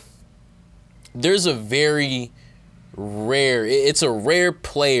like there's a very it's a rare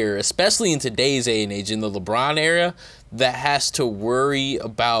player, especially in today's day and age, in the LeBron era, that has to worry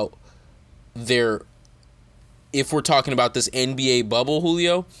about if we're talking about this NBA bubble,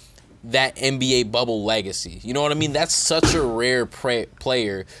 Julio, that NBA bubble legacy. You know what I mean? That's such a rare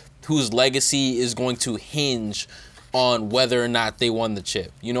player whose legacy is going to hinge on whether or not they won the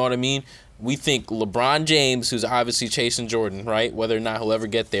chip. You know what I mean? We think LeBron James, who's obviously chasing Jordan, right? Whether or not he'll ever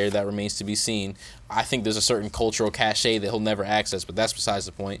get there, that remains to be seen. I think there's a certain cultural cachet that he'll never access, but that's besides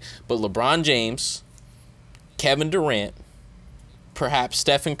the point. But LeBron James, Kevin Durant, perhaps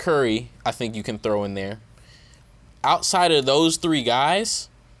Stephen Curry, I think you can throw in there. Outside of those 3 guys,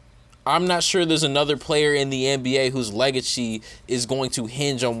 I'm not sure there's another player in the NBA whose legacy is going to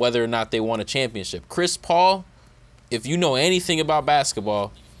hinge on whether or not they won a championship. Chris Paul, if you know anything about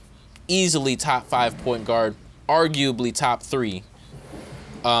basketball, easily top 5 point guard, arguably top 3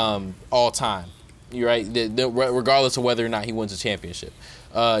 all time. You're right, regardless of whether or not he wins a championship.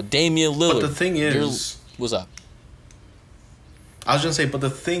 Damian Lillard. But the thing is, what's up? I was gonna say, but the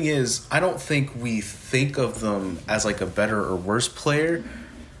thing is, I don't think we think of them as like a better or worse player,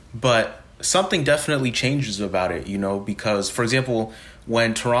 but something definitely changes about it, because, for example,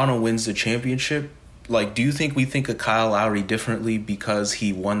 when Toronto wins the championship, like, do you think we think of Kyle Lowry differently because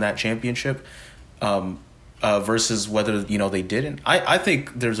he won that championship versus whether, they didn't? I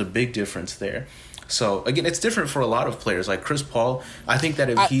think there's a big difference there. So again, it's different for a lot of players. Like Chris Paul, I think that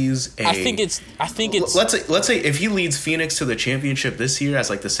if I think it's let's say if he leads Phoenix to the championship this year as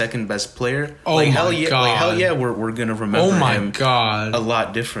like the second best player, hell yeah, we're gonna remember him a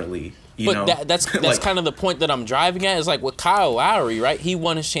lot differently. That's kind of the point that I'm driving at, is like with Kyle Lowry, right? He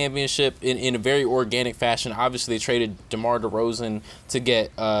won his championship in a very organic fashion. Obviously, they traded DeMar DeRozan to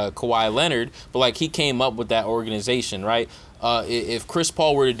get Kawhi Leonard, but like he came up with that organization, right? If Chris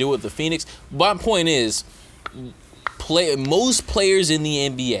Paul were to do it with the Phoenix, my point is, most players in the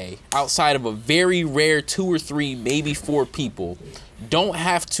NBA, outside of a very rare 2 or 3, maybe 4 people, don't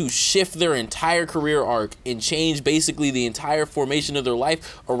have to shift their entire career arc and change basically the entire formation of their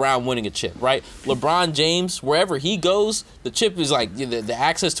life around winning a chip, right? LeBron James, wherever he goes, the chip is like, the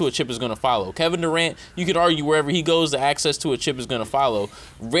access to a chip is going to follow. Kevin Durant, you could argue wherever he goes, the access to a chip is going to follow.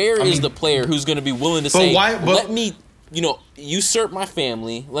 Rare is the player who's going to be willing to say, let me, usurp my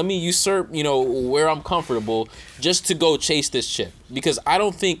family. Let me usurp, where I'm comfortable just to go chase this chip. Because I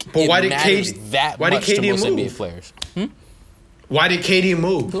don't think it matters that much to most NBA players. Why did KD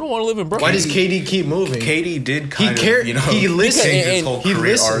move? Who don't want to live in Brooklyn? Why does KD keep moving? KD did he listens. his whole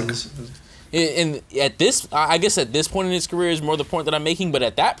career arc. And at this, I guess at this point in his career is more the point that I'm making. But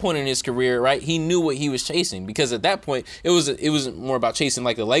at that point in his career, right, he knew what he was chasing, because at that point it was more about chasing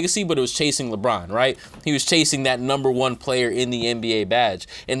like the legacy, but it was chasing LeBron, right? He was chasing that number 1 player in the NBA badge,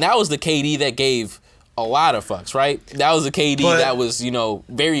 and that was the KD that gave a lot of fucks, right? That was the KD that was,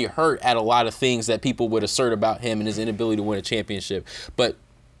 very hurt at a lot of things that people would assert about him and his inability to win a championship. But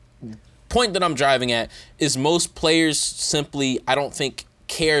point that I'm driving at is most players simply, I don't think,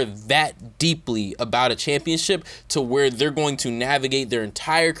 care that deeply about a championship to where they're going to navigate their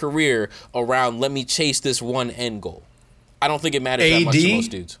entire career around, let me chase this one end goal. I don't think it matters that much to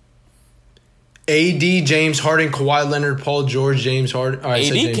most dudes. AD, James Harden, Kawhi Leonard, Paul George, James Harden.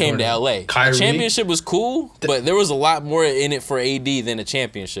 AD came to LA. Kyrie. A championship was cool, but there was a lot more in it for AD than a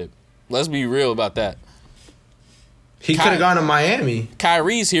championship. Let's be real about that. He could have gone to Miami.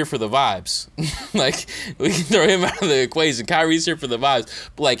 Kyrie's here for the vibes. Like, we can throw him out of the equation. Kyrie's here for the vibes.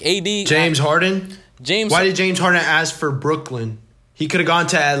 But like AD, James Harden. Why did James Harden ask for Brooklyn? He could have gone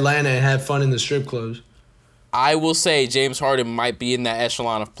to Atlanta and had fun in the strip clubs. I will say James Harden might be in that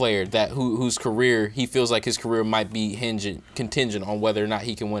echelon of player whose career he feels like his career might be contingent on whether or not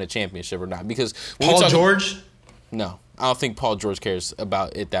he can win a championship or not. Because Paul George? No, I don't think Paul George cares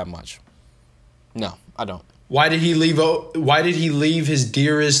about it that much. No, I don't. Why did he leave? Why did he leave his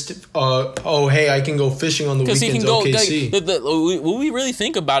dearest? Hey, I can go fishing on the weekends. He can go. OKC. When we really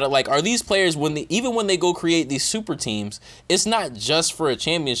think about it, like, are these players even when they go create these super teams, it's not just for a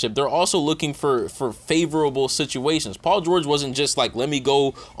championship. They're also looking for favorable situations. Paul George wasn't just like, let me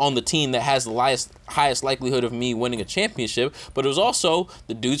go on the team that has the highest likelihood of me winning a championship, but it was also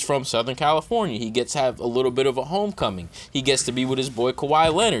the dude's from Southern California. He gets to have a little bit of a homecoming. He gets to be with his boy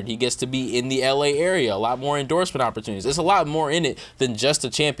Kawhi Leonard. He gets to be in the LA area. A lot more endorsement opportunities. There's a lot more in it than just a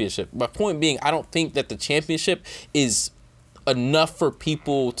championship. My point being, I don't think that the championship is enough for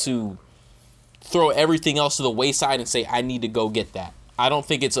people to throw everything else to the wayside and say, I need to go get that. I don't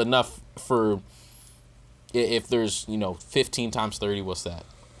think it's enough for, if there's, 15 times 30, what's that?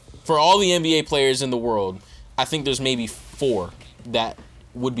 For all the NBA players in the world, I think there's maybe 4 that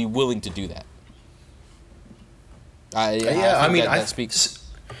would be willing to do that. That speaks.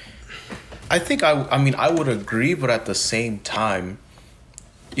 I think I would agree, but at the same time,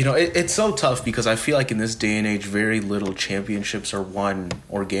 it's so tough because I feel like in this day and age, very little championships are won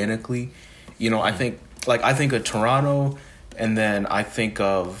organically. I think of Toronto, and then I think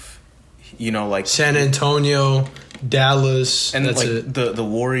of, like San Antonio, Dallas, and that's like it. the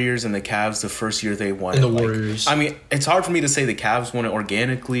Warriors and the Cavs the first year they won. And it. the Warriors. I mean, it's hard for me to say the Cavs won it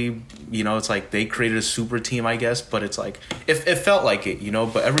organically. It's like they created a super team, I guess, but it's like it felt like it,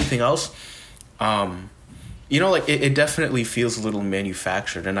 but everything else. Like it definitely feels a little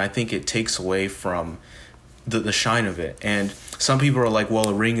manufactured, and I think it takes away from the shine of it. And some people are like, well,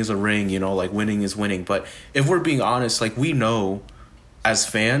 a ring is a ring, you know, like winning is winning. But if we're being honest, like we know as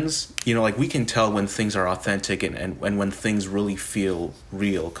fans, you know, like we can tell when things are authentic and when things really feel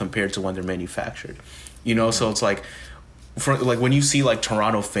real compared to when they're manufactured, you know. So it's like, like when you see like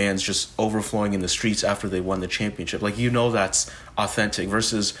Toronto fans just overflowing in the streets after they won the championship, like, you know, that's authentic,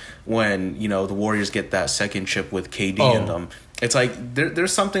 versus when, you know, the Warriors get that second chip with KD in them. It's like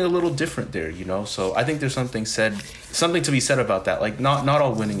there's something a little different there, you know. So I think there's something to be said about that. Like not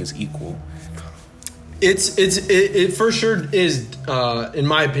all winning is equal. It for sure is, in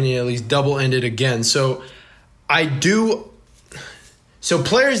my opinion at least, double-ended again. So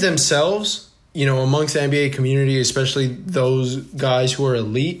players themselves, you know, amongst the NBA community, especially those guys who are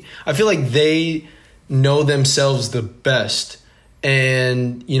elite, I feel like they know themselves the best.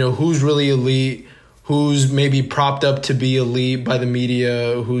 And, you know, who's really elite, who's maybe propped up to be elite by the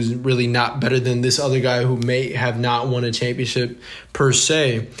media, who's really not better than this other guy who may have not won a championship per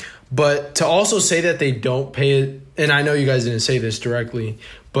se. But to also say that they don't pay it, and I know you guys didn't say this directly,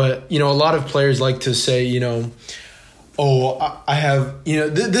 but, you know, a lot of players like to say, you know, oh, I have, you know,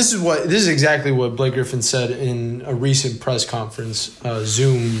 this is exactly what Blake Griffin said in a recent press conference,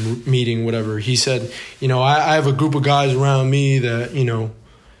 Zoom meeting, whatever. He said, you know, I have a group of guys around me that, you know,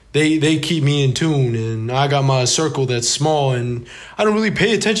 they keep me in tune, and I got my circle that's small, and I don't really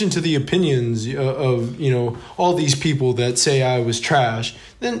pay attention to the opinions of, you know, all these people that say I was trash.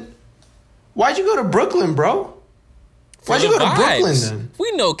 Then why'd you go to Brooklyn, bro? Why'd you go to Brooklyn then?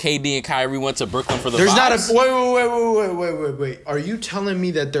 We know KD and Kyrie went to Brooklyn for the There's vibes. not a wait. Are you telling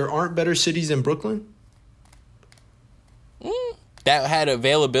me that there aren't better cities than Brooklyn? That had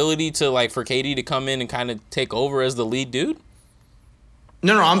availability to, like, for KD to come in and kind of take over as the lead dude?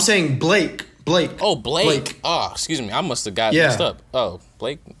 No, I'm saying Blake. Oh, Blake. Oh, excuse me. I must have got messed up. Oh,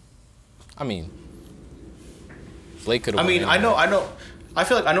 Blake. I mean, Blake could have. I mean, I know. I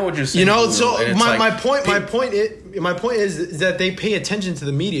feel like I know what you're saying. You know, so my like, point is that they pay attention to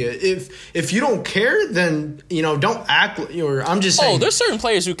the media. If you don't care, then, you know, don't act. Or I'm just saying. Oh, there's certain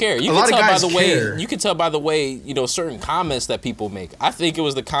players who care. You can tell by the way, you know, certain comments that people make. I think it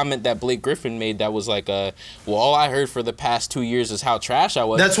was the comment that Blake Griffin made that was like, well, all I heard for the past 2 years is how trash I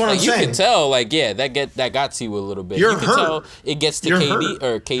was. That's what I'm saying. You can tell, like, yeah, that got to you a little bit. You can hurt. tell it gets to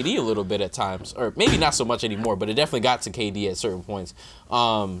KD a little bit at times, or maybe not so much anymore, but it definitely got to KD at certain points.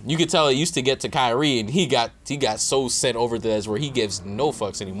 You could tell it used to get to Kyrie, and he got so sent over to this where he gives no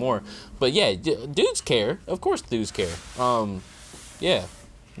fucks anymore. But yeah, dudes care. Of course, dudes care. Yeah,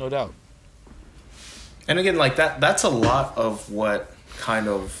 no doubt. And again, like that's a lot of what kind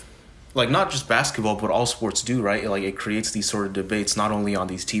of, like, not just basketball, but all sports do, right? Like, it creates these sort of debates, not only on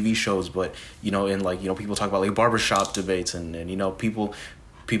these TV shows, but, you know, in, like, you know, people talk about like barbershop debates, and you know, people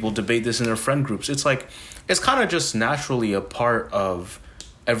debate this in their friend groups. It's like, it's kind of just naturally a part of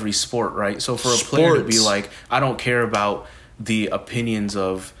every sport, right? So for a player to be like, I don't care about the opinions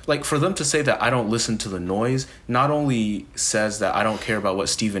of, like, for them to say that I don't listen to the noise, not only says that I don't care about what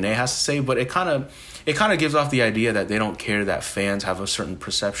Stephen A has to say, but it kind of gives off the idea that they don't care that fans have a certain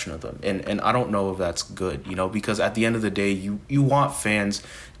perception of them. And I don't know if that's good, you know, because at the end of the day, you want fans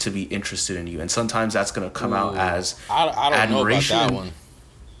to be interested in you. And sometimes that's going to come out as I don't admiration. know about that one.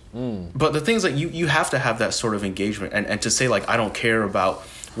 But the things that you have to have that sort of engagement, and to say, like, I don't care about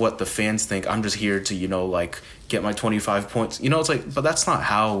what the fans think, I'm just here to, you know, like, get my 25 points, you know, it's like, but that's not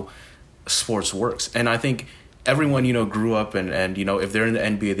how sports works. And I think everyone, you know, grew up and you know, if they're in the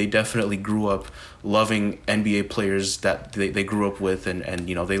NBA, they definitely grew up loving NBA players that they grew up with, and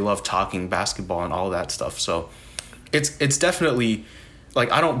you know, they love talking basketball and all that stuff. So it's definitely,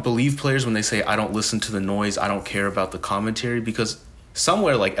 like, I don't believe players when they say I don't listen to the noise, I don't care about the commentary, because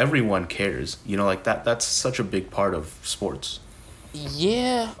somewhere, like, everyone cares, you know, like that's such a big part of sports.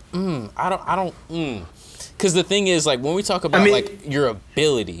 Yeah, I don't. Because the thing is, like, when we talk about, like, your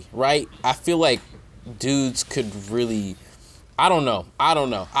ability, right? I feel like dudes could really, I don't know.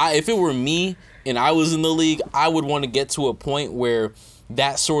 If it were me and I was in the league, I would want to get to a point where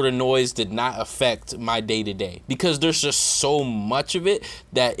that sort of noise did not affect my day-to-day, because there's just so much of it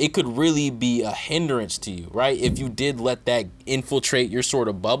that it could really be a hindrance to you, right? If you did let that infiltrate your sort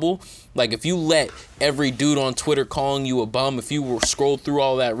of bubble, like, if you let every dude on Twitter calling you a bum, if you were scrolled through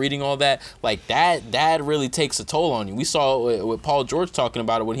all that, reading all that, like, that really takes a toll on you. We saw it with Paul George talking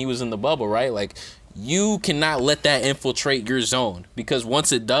about it when he was in the bubble, right? Like, you cannot let that infiltrate your zone, because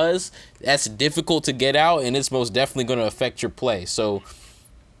once it does, that's difficult to get out, and it's most definitely going to affect your play. So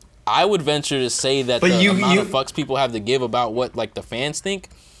I would venture to say that the amount of fucks people have to give about what, like, the fans think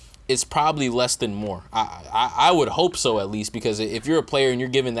is probably less than more. I would hope so, at least, because if you're a player and you're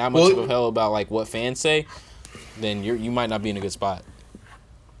giving that much of a hell about, like, what fans say, then you might not be in a good spot.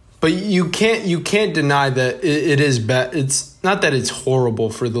 But you can't deny that it is bad. It's not that it's horrible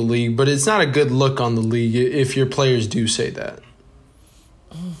for the league, but it's not a good look on the league if your players do say that.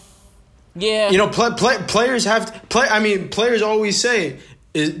 Yeah, players have to play. I mean, players always say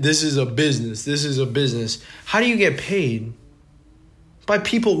this is a business. This is a business. How do you get paid? By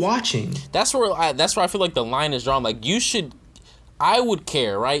people watching. That's where I feel like the line is drawn. Like I would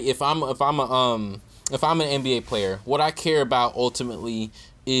care, right? If I'm an NBA player, what I care about ultimately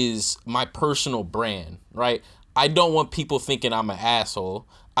is my personal brand, right? I don't want people thinking I'm an asshole.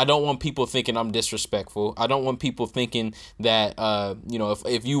 I don't want people thinking I'm disrespectful. I don't want people thinking that,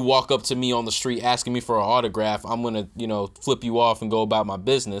 if you walk up to me on the street asking me for an autograph, I'm going to, flip you off and go about my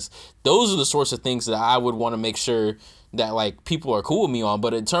business. Those are the sorts of things that I would want to make sure that, like, people are cool with me on.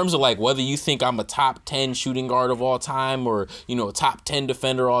 But in terms of, like, whether you think I'm a top 10 shooting guard of all time or, a top 10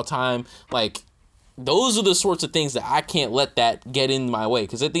 defender all time, like, those are the sorts of things that I can't let that get in my way.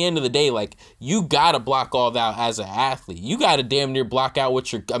 Because at the end of the day, like, you got to block all that as an athlete. You got to damn near block out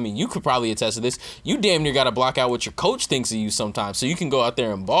what you could probably attest to this. You damn near got to block out what your coach thinks of you sometimes so you can go out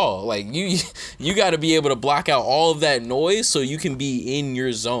there and ball. Like, you got to be able to block out all of that noise so you can be in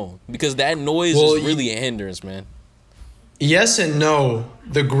your zone. Because that noise is really a hindrance, man. Yes and no.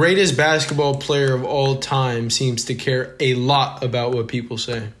 The greatest basketball player of all time seems to care a lot about what people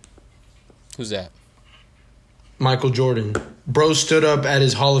say. Who's that? Michael Jordan. Bro stood up at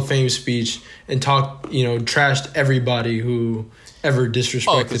his Hall of Fame speech and talked, trashed everybody who ever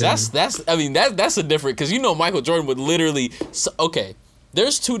disrespected him. That's a different, because Michael Jordan would literally, okay,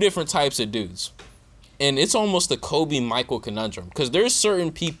 there's two different types of dudes. And it's almost the Kobe-Michael conundrum, because there's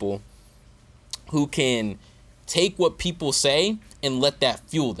certain people who can take what people say and let that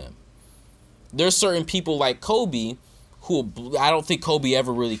fuel them. There's certain people like Kobe who I don't think Kobe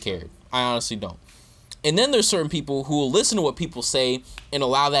ever really cared. I honestly don't. And then there's certain people who will listen to what people say and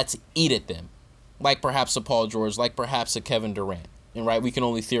allow that to eat at them. Like perhaps a Paul George, like perhaps a Kevin Durant. And right, we can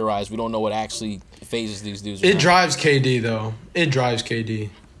only theorize. We don't know what actually phases these dudes. It drives KD though. It drives KD.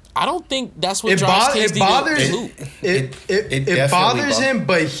 I don't think that's what drives KD. It bothers him,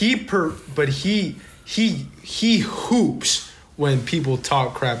 but he hoops when people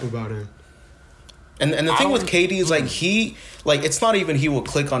talk crap about him. And the thing with KD is it's not even he will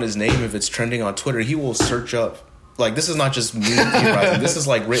click on his name if it's trending on Twitter. He will search up. Like, this is not just me theorizing. This is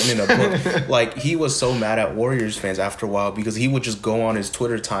like written in a book. Like, he was so mad at Warriors fans after a while because he would just go on his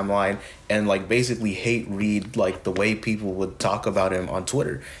Twitter timeline and like basically hate read like the way people would talk about him on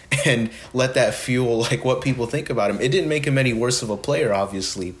Twitter and let that fuel like what people think about him. It didn't make him any worse of a player,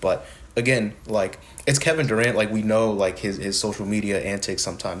 obviously, but again, like, it's Kevin Durant. Like, we know like his social media antics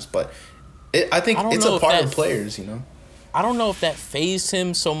sometimes, but I think it's a part of players, I don't know if that fazed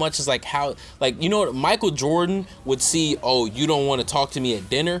him so much as like how, like, what Michael Jordan would see, oh, you don't want to talk to me at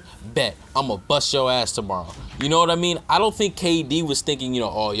dinner? Bet. I'm going to bust your ass tomorrow. You know what I mean? I don't think KD was thinking,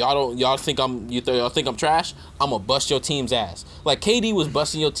 y'all think I'm trash? I'm going to bust your team's ass. Like, KD was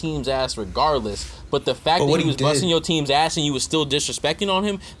busting your team's ass regardless, but the fact that he was busting your team's ass and you was still disrespecting on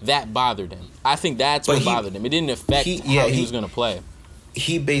him, that bothered him. I think that's what bothered him. It didn't affect how he was going to play.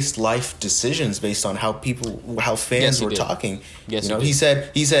 He based life decisions based on how fans were talking. Yes, he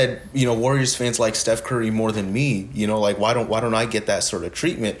said, Warriors fans like Steph Curry more than me. Like, why don't I get that sort of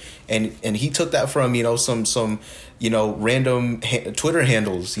treatment? And he took that from some random Twitter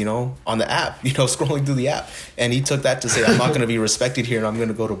handles on the app, scrolling through the app, and he took that to say, I'm not going to be respected here and I'm going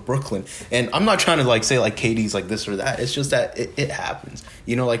to go to Brooklyn. And I'm not trying to like say like KD's like this or that. It's just that it happens.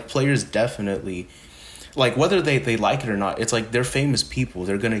 Like, players definitely. Like, whether they like it or not, it's like they're famous people.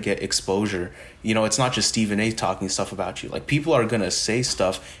 They're going to get exposure. It's not just Stephen A. talking stuff about you. Like, people are going to say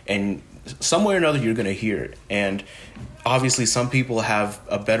stuff, and some way or another you're going to hear it. And obviously some people have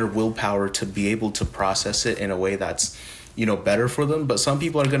a better willpower to be able to process it in a way that's, better for them. But some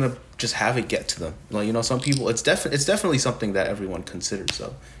people are going to just have it get to them. Like, some people, it's definitely something that everyone considers.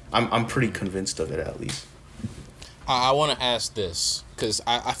 So I'm pretty convinced of it, at least. I want to ask this because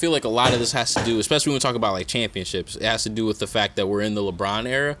I feel like a lot of this has to do, especially when we talk about like championships, it has to do with the fact that we're in the LeBron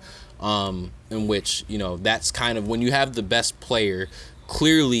era, in which, that's kind of when you have the best player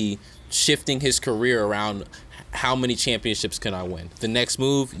clearly shifting his career around how many championships can I win. The next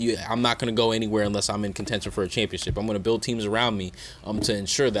move, I'm not going to go anywhere unless I'm in contention for a championship. I'm going to build teams around me to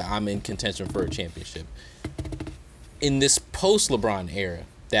ensure that I'm in contention for a championship. In this post-LeBron era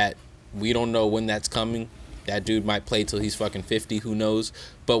that we don't know when that's coming, that dude might play till he's fucking 50, who knows?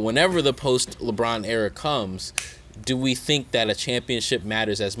 But whenever the post-LeBron era comes, do we think that a championship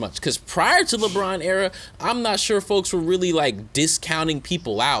matters as much? Because prior to LeBron era, I'm not sure folks were really like discounting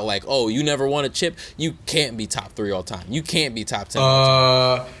people out. Like, oh, you never won a chip, you can't be top 3 all time. You can't be top 10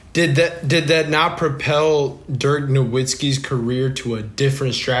 all time. Did that not propel Dirk Nowitzki's career to a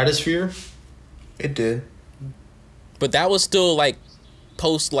different stratosphere? It did. But that was still like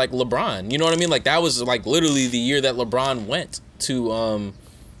post like LeBron. You know what I mean? Like that was like literally the year that LeBron went to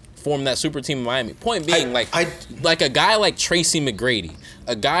form that super team in Miami. Point being, like a guy like Tracy McGrady,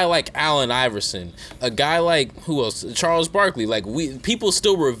 a guy like Allen Iverson, a guy like who else? Charles Barkley. Like people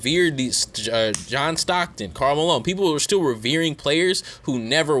still revered these John Stockton, Karl Malone. People were still revering players who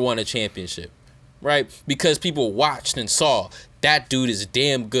never won a championship, right? Because people watched and saw that dude is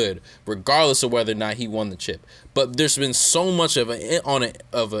damn good, regardless of whether or not he won the chip. But there's been so much of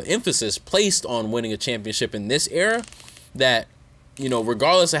an emphasis placed on winning a championship in this era that, you know,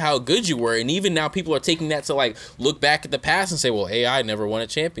 regardless of how good you were, and even now people are taking that to like look back at the past and say, well, AI never won a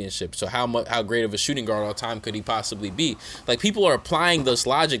championship, so how great of a shooting guard all time could he possibly be? Like people are applying this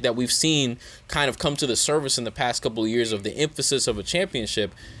logic that we've seen kind of come to the surface in the past couple of years of the emphasis of a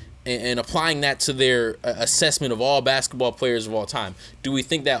championship, and applying that to their assessment of all basketball players of all time. Do we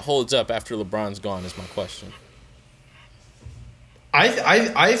think that holds up after LeBron's gone? Is my question.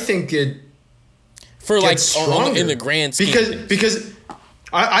 I think it. For like stronger in the grand scheme, because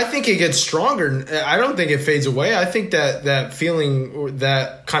I think it gets stronger. I don't think it fades away. I think that feeling or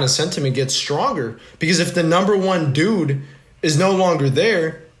that kind of sentiment gets stronger because if the number one dude is no longer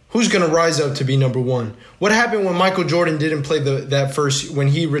there, who's going to rise up to be number one? What happened when Michael Jordan didn't play that first when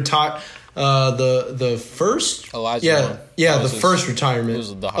he retired? The first Olajuwon. The first retirement.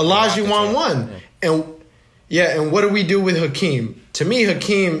 Olajuwon won, and what do we do with Hakeem? To me,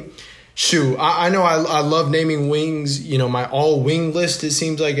 Hakeem. Shoot, I know I love naming wings, you know, my all-wing list, it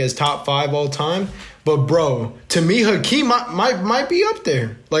seems like, as top 5 all time. But, bro, to me, Hakeem might be up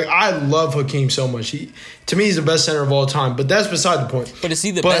there. Like, I love Hakeem so much. To me, he's the best center of all time. But that's beside the point. But is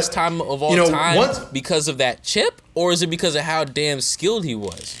he the best time of all time because of that chip? Or is it because of how damn skilled he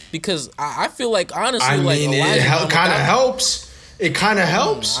was? Because I feel like, honestly, it kind of helps. It kind of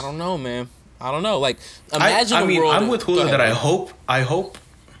helps. I don't know, man. I don't know. Like, imagine a world. I'm with Julio that I hope.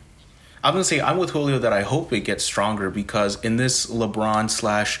 I'm going to say I'm with Julio that I hope it gets stronger because in this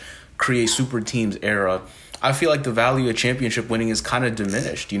LeBron / create super teams era, I feel like the value of championship winning is kind of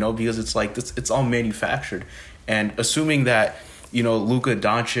diminished, you know, because it's like it's all manufactured. And assuming that, you know, Luka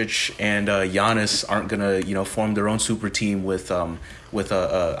Doncic and Giannis aren't going to, you know, form their own super team with I don't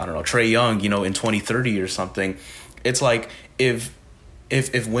know, Trae Young, you know, in 2030 or something, it's like if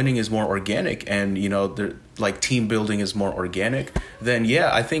winning is more organic and, you know, like team building is more organic, then yeah,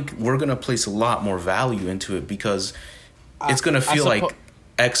 I think we're going to place a lot more value into it because it's going to feel like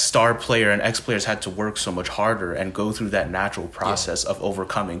X star player and X players had to work so much harder and go through that natural process of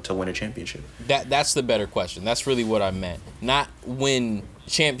overcoming to win a championship. That's the better question. That's really what I meant. Not win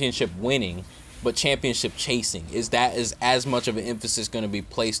championship winning, but championship chasing. Is as much of an emphasis going to be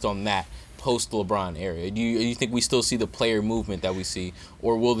placed on that post LeBron era? Do you think we still see the player movement that we see,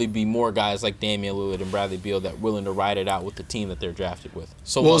 or will there be more guys like Damian Lillard and Bradley Beal that are willing to ride it out with the team that they're drafted with?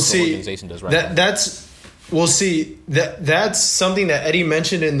 So the organization does right now. That's something that Eddie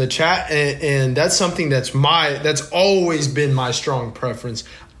mentioned in the chat, and that's something that's always been my strong preference.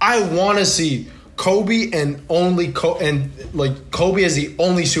 I want to see Kobe and Kobe as the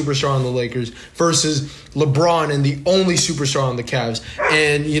only superstar on the Lakers versus LeBron and the only superstar on the Cavs,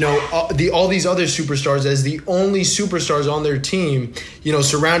 and you know all these other superstars as the only superstars on their team, you know,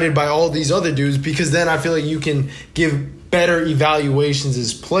 surrounded by all these other dudes, because then I feel like you can give better evaluations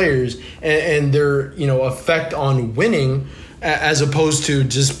as players and their, you know, effect on winning, as opposed to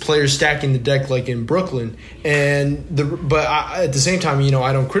just players stacking the deck like in Brooklyn. At the same time, you know,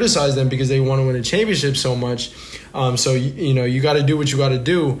 I don't criticize them because they want to win a championship so much. So you know, you got to do what you got to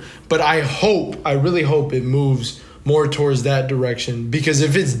do. But I really hope it moves more towards that direction, because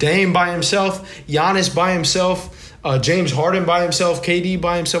if it's Dame by himself, Giannis by himself, James Harden by himself, KD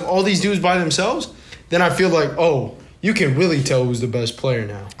by himself, all these dudes by themselves, then I feel like, you can really tell who's the best player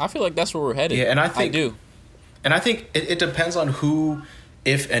now. I feel like that's where we're headed. Yeah, and I do. And I think it depends on who,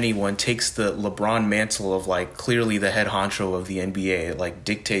 if anyone, takes the LeBron mantle of like clearly the head honcho of the NBA, like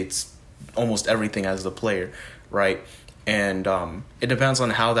dictates almost everything as the player, right? And it depends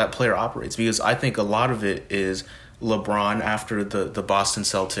on how that player operates, because I think a lot of it is LeBron, after the Boston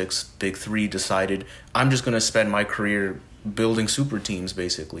Celtics Big Three, decided, I'm just going to spend my career building super teams,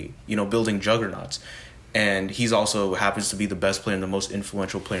 basically, you know, building juggernauts. And he's also happens to be the best player and the most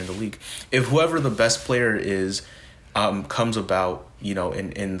influential player in the league. If whoever the best player is comes about, you know,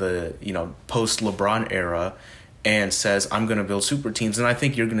 in the, you know, post LeBron era, and says, I'm going to build super teams, and I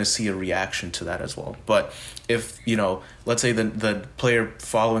think you're going to see a reaction to that as well. But if, let's say the player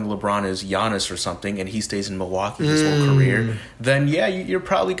following LeBron is Giannis or something, and he stays in Milwaukee his whole career, then yeah, you're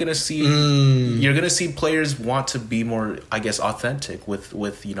probably going to see you're going to see players want to be more, I guess, authentic with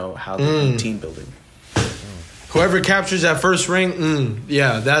how they do team building. Whoever captures that first ring,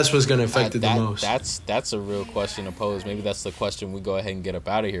 that's what's going to affect it the most. That's a real question to pose. Maybe that's the question we go ahead and get up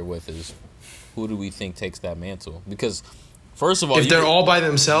out of here with is, who do we think takes that mantle? Because first of all, if they're all by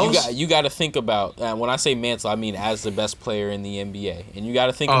themselves, you got to think about when I say mantle, I mean as the best player in the NBA, and you got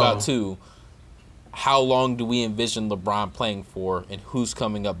to think about too, how long do we envision LeBron playing for, and who's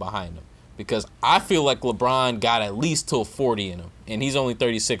coming up behind him? Because I feel like LeBron got at least till 40 in him, and he's only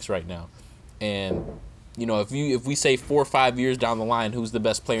 36 right now. And if we say 4 or 5 years down the line, who's the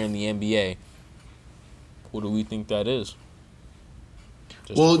best player in the NBA? Who do we think that is?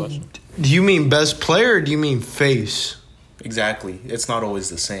 Well, do you mean best player or do you mean face? Exactly. It's not always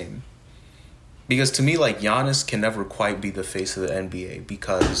the same. Because to me, like, Giannis can never quite be the face of the NBA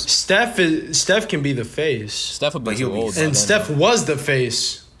because... Steph can be the face. Steph would be too old. And Steph was the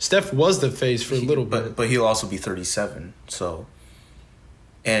face. Steph was the face for a little bit. But he'll also be 37, so...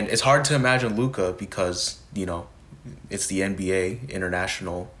 And it's hard to imagine Luka because, it's the NBA,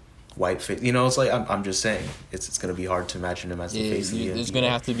 international... white face, it's like I'm just saying it's going to be hard to imagine him as the face of the NBA. There's going to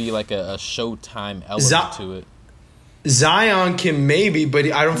have to be like a Showtime element to it. Zion can maybe, but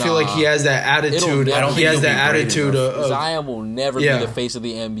I don't feel like he has that attitude. He has that attitude of Zion will never be the face of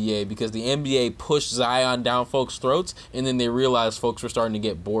the NBA because the NBA pushed Zion down folks' throats, and then they realized folks were starting to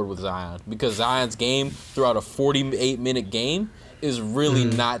get bored with Zion because Zion's game throughout a 48-minute game is really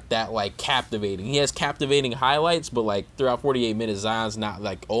not that like captivating. He has captivating highlights, but like throughout 48 minutes, Zion's not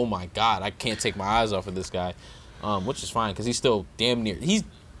like, oh my God, I can't take my eyes off of this guy, which is fine because he's still damn near. He's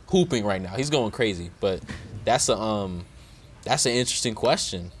hooping right now. He's going crazy, but that's an interesting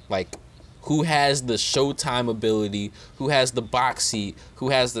question. Like, who has the Showtime ability? Who has the box seat? Who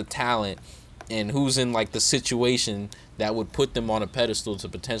has the talent? And who's in like the situation that would put them on a pedestal to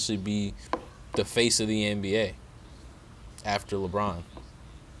potentially be the face of the NBA? After LeBron.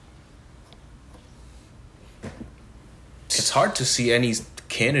 It's hard to see any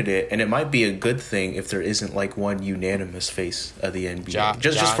candidate, and it might be a good thing if there isn't like one unanimous face of the NBA.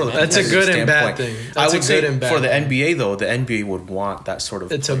 Just for the that's a good and bad thing. I would say for the NBA though, the NBA would want that sort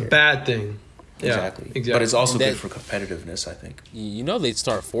of. It's player. A bad thing. Exactly. But it's also good for competitiveness, I think. They'd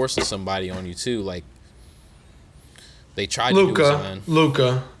start forcing somebody on you too, like they tried to do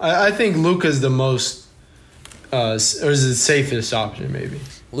Luka. I think Luka's the most. Or is it the safest option, maybe?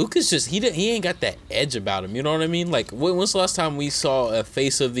 Luka's just he ain't got that edge about him. You know what I mean? Like, when's the last time we saw a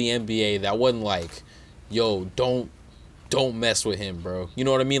face of the NBA that wasn't like, "Yo, don't mess with him, bro." You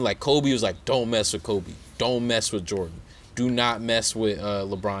know what I mean? Like Kobe was like, "Don't mess with Kobe. Don't mess with Jordan. Do not mess with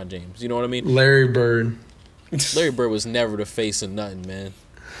LeBron James." You know what I mean? Larry Bird. Larry Bird was never the face of nothing, man.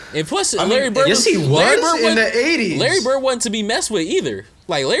 And plus, Larry Bird. Yes, he was in the 80s. Larry Bird wasn't to be messed with either.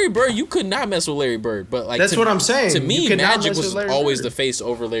 Like Larry Bird, you could not mess with Larry Bird. But like that's what I'm saying. To me, Magic was always the face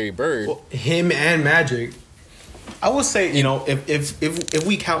over Larry Bird. Well, him and Magic. I would say, if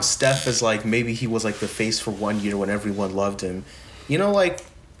we count Steph as like maybe he was like the face for 1 year when everyone loved him, like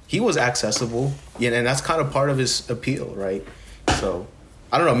he was accessible, and that's kind of part of his appeal, right? So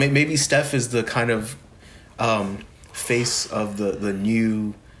I don't know. Maybe Steph is the kind of face of the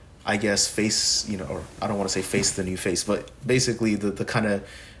new. I guess face, or I don't want to say face the new face, but basically the kind of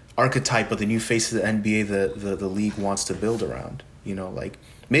archetype of the new face of the NBA the league wants to build around. Like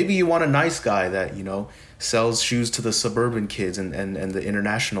maybe you want a nice guy that, sells shoes to the suburban kids and the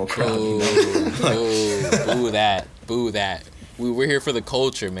international crowd. Boo that. We're here for the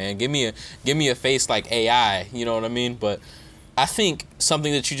culture, man. Give me a face like AI, you know what I mean? But I think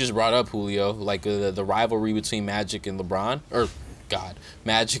something that you just brought up, Julio, like the rivalry between Magic and LeBron, or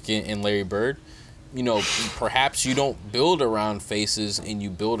Magic and Larry Bird, perhaps you don't build around faces and you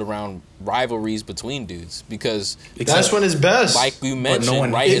build around rivalries between dudes because that's when it's best. Like you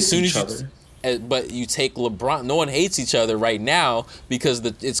mentioned, right? As soon as but you take LeBron, no one hates each other right now because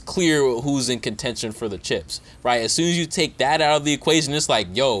it's clear who's in contention for the chips, right? As soon as you take that out of the equation, it's like,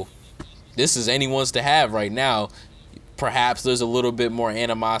 yo, this is anyone's to have right now. Perhaps there's a little bit more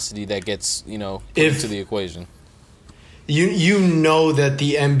animosity that gets, put into the equation. You know that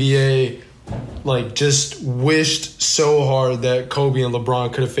the NBA just wished so hard that Kobe and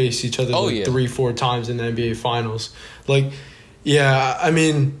LeBron could have faced each other 3-4 times in the NBA Finals. I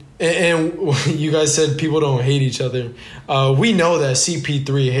mean, and you guys said people don't hate each other. We know that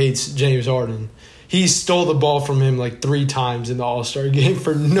CP3 hates James Harden. he stole the ball from him like 3 times in the All-Star game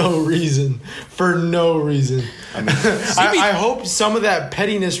for no reason. For no reason. I mean, I hope some of that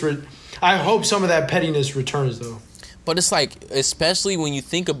pettiness. I hope some of that pettiness returns though. But it's like, especially when you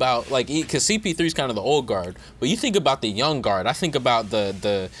think about, like, because CP3 is kind of the old guard, but you think about the young guard. I think about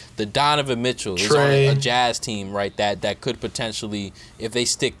the Donovan Mitchell is on a Jazz team, right? That could potentially, if they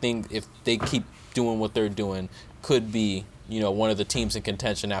keep doing what they're doing, could be, you know, one of the teams in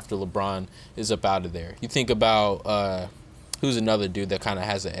contention after LeBron is up out of there. You think about who's another dude that kind of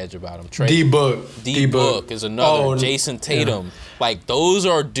has an edge about him? D-Book is another. Oh, Jason Tatum. Yeah. Like, those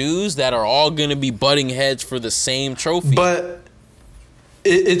are dudes that are all going to be butting heads for the same trophy. But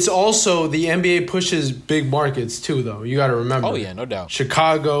it's also the NBA pushes big markets too, though. You got to remember. Oh, yeah, no doubt.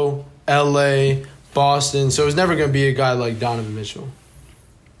 Chicago, LA, Boston. So it's never going to be a guy like Donovan Mitchell.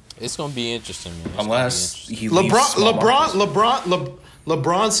 It's going to be interesting, man. Unless he leaves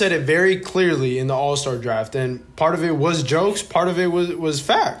LeBron said it very clearly in the All-Star draft, and part of it was jokes, part of it was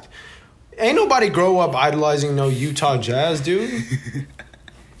fact. Ain't nobody grow up idolizing no Utah Jazz, dude.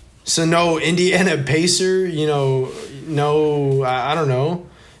 So no Indiana Pacer, you know, no, I don't know.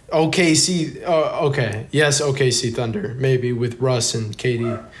 OKC, okay. Yes, OKC Thunder, maybe with Russ and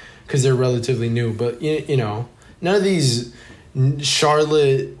KD, because they're relatively new. But, you know, none of these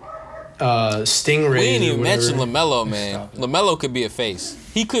Charlotte Stingrays. We ain't even mentioned LaMelo, man. LaMelo could be a face.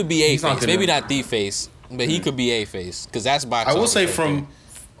 He could be a face. Maybe not the face, but he could be a face, because that's by. I will say from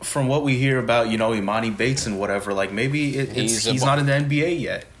what we hear about, you know, Imani Bates and whatever, like maybe he's not in the NBA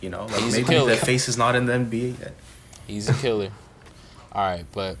yet, you know, like maybe that face is not in the NBA yet. He's a killer. All right,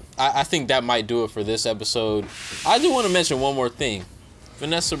 but I think that might do it for this episode. I do want to mention one more thing.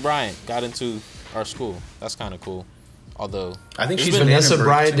 Vanessa Bryant got into our school. That's kind of cool. Although I think she's Vanessa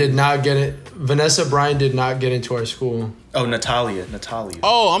Bryant did not get it. Vanessa Bryant did not get into our school. Oh, Natalia.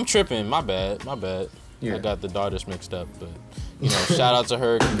 Oh, I'm tripping. My bad. Yeah. I got the daughters mixed up, but you know, shout out to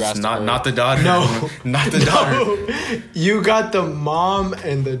her. Congrats to her. Not the daughter. No, not the daughter. No. You got the mom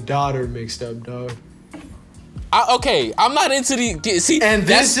and the daughter mixed up, dog. Okay, I'm not into the see. And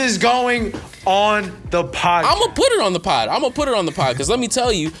this is going on the pod. I'm gonna put it on the pod because let me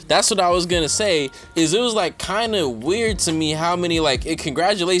tell you, that's what I was gonna say. Is it was like kind of weird to me how many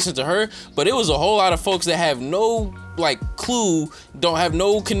congratulations to her, but it was a whole lot of folks that have no clue, don't have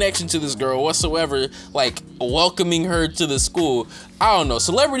no connection to this girl whatsoever, welcoming her to the school. I don't know.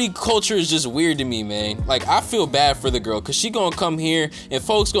 Celebrity culture is just weird to me, man. I feel bad for the girl because she gonna come here and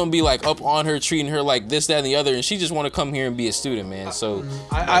folks gonna be up on her, treating her like this, that, and the other, and she just want to come here and be a student, man. So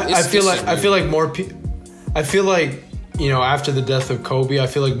I feel like more people. I feel like, you know, after the death of Kobe, I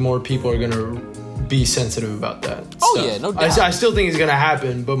feel like more people are gonna be sensitive about that. Oh yeah, no doubt. I still think it's gonna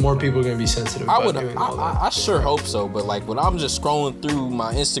happen, but more people are gonna be sensitive. I sure hope so. But when I'm just scrolling through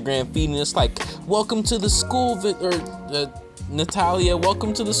my Instagram feed and it's welcome to the school, Natalia,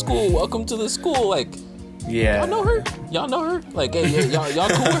 welcome to the school, welcome to the school. Yeah, y'all know her. Hey, y'all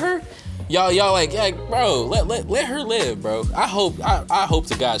cool with her? Y'all bro, let her live, bro. I hope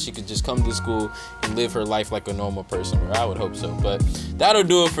to God she could just come to school and live her life like a normal person, bro. I would hope so. But that'll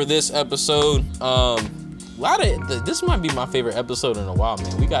do it for this episode. This might be my favorite episode in a while,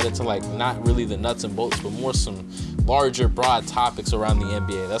 man. We got into not really the nuts and bolts, but more some larger, broad topics around the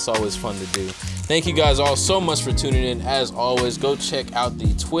NBA. That's always fun to do. Thank you guys all so much for tuning in. As always, go check out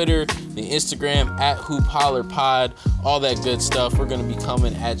the Twitter, the Instagram at HoopHollerPod, all that good stuff. We're going to be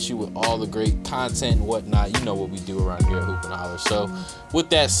coming at you with all the great content and whatnot. You know what we do around here at Hoop and Holler. So with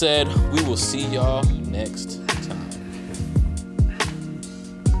that said, we will see y'all next time.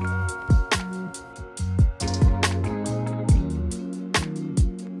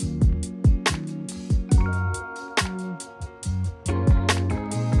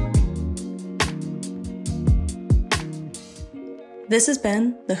 This has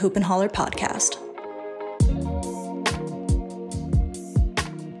been the Hoop and Holler Podcast.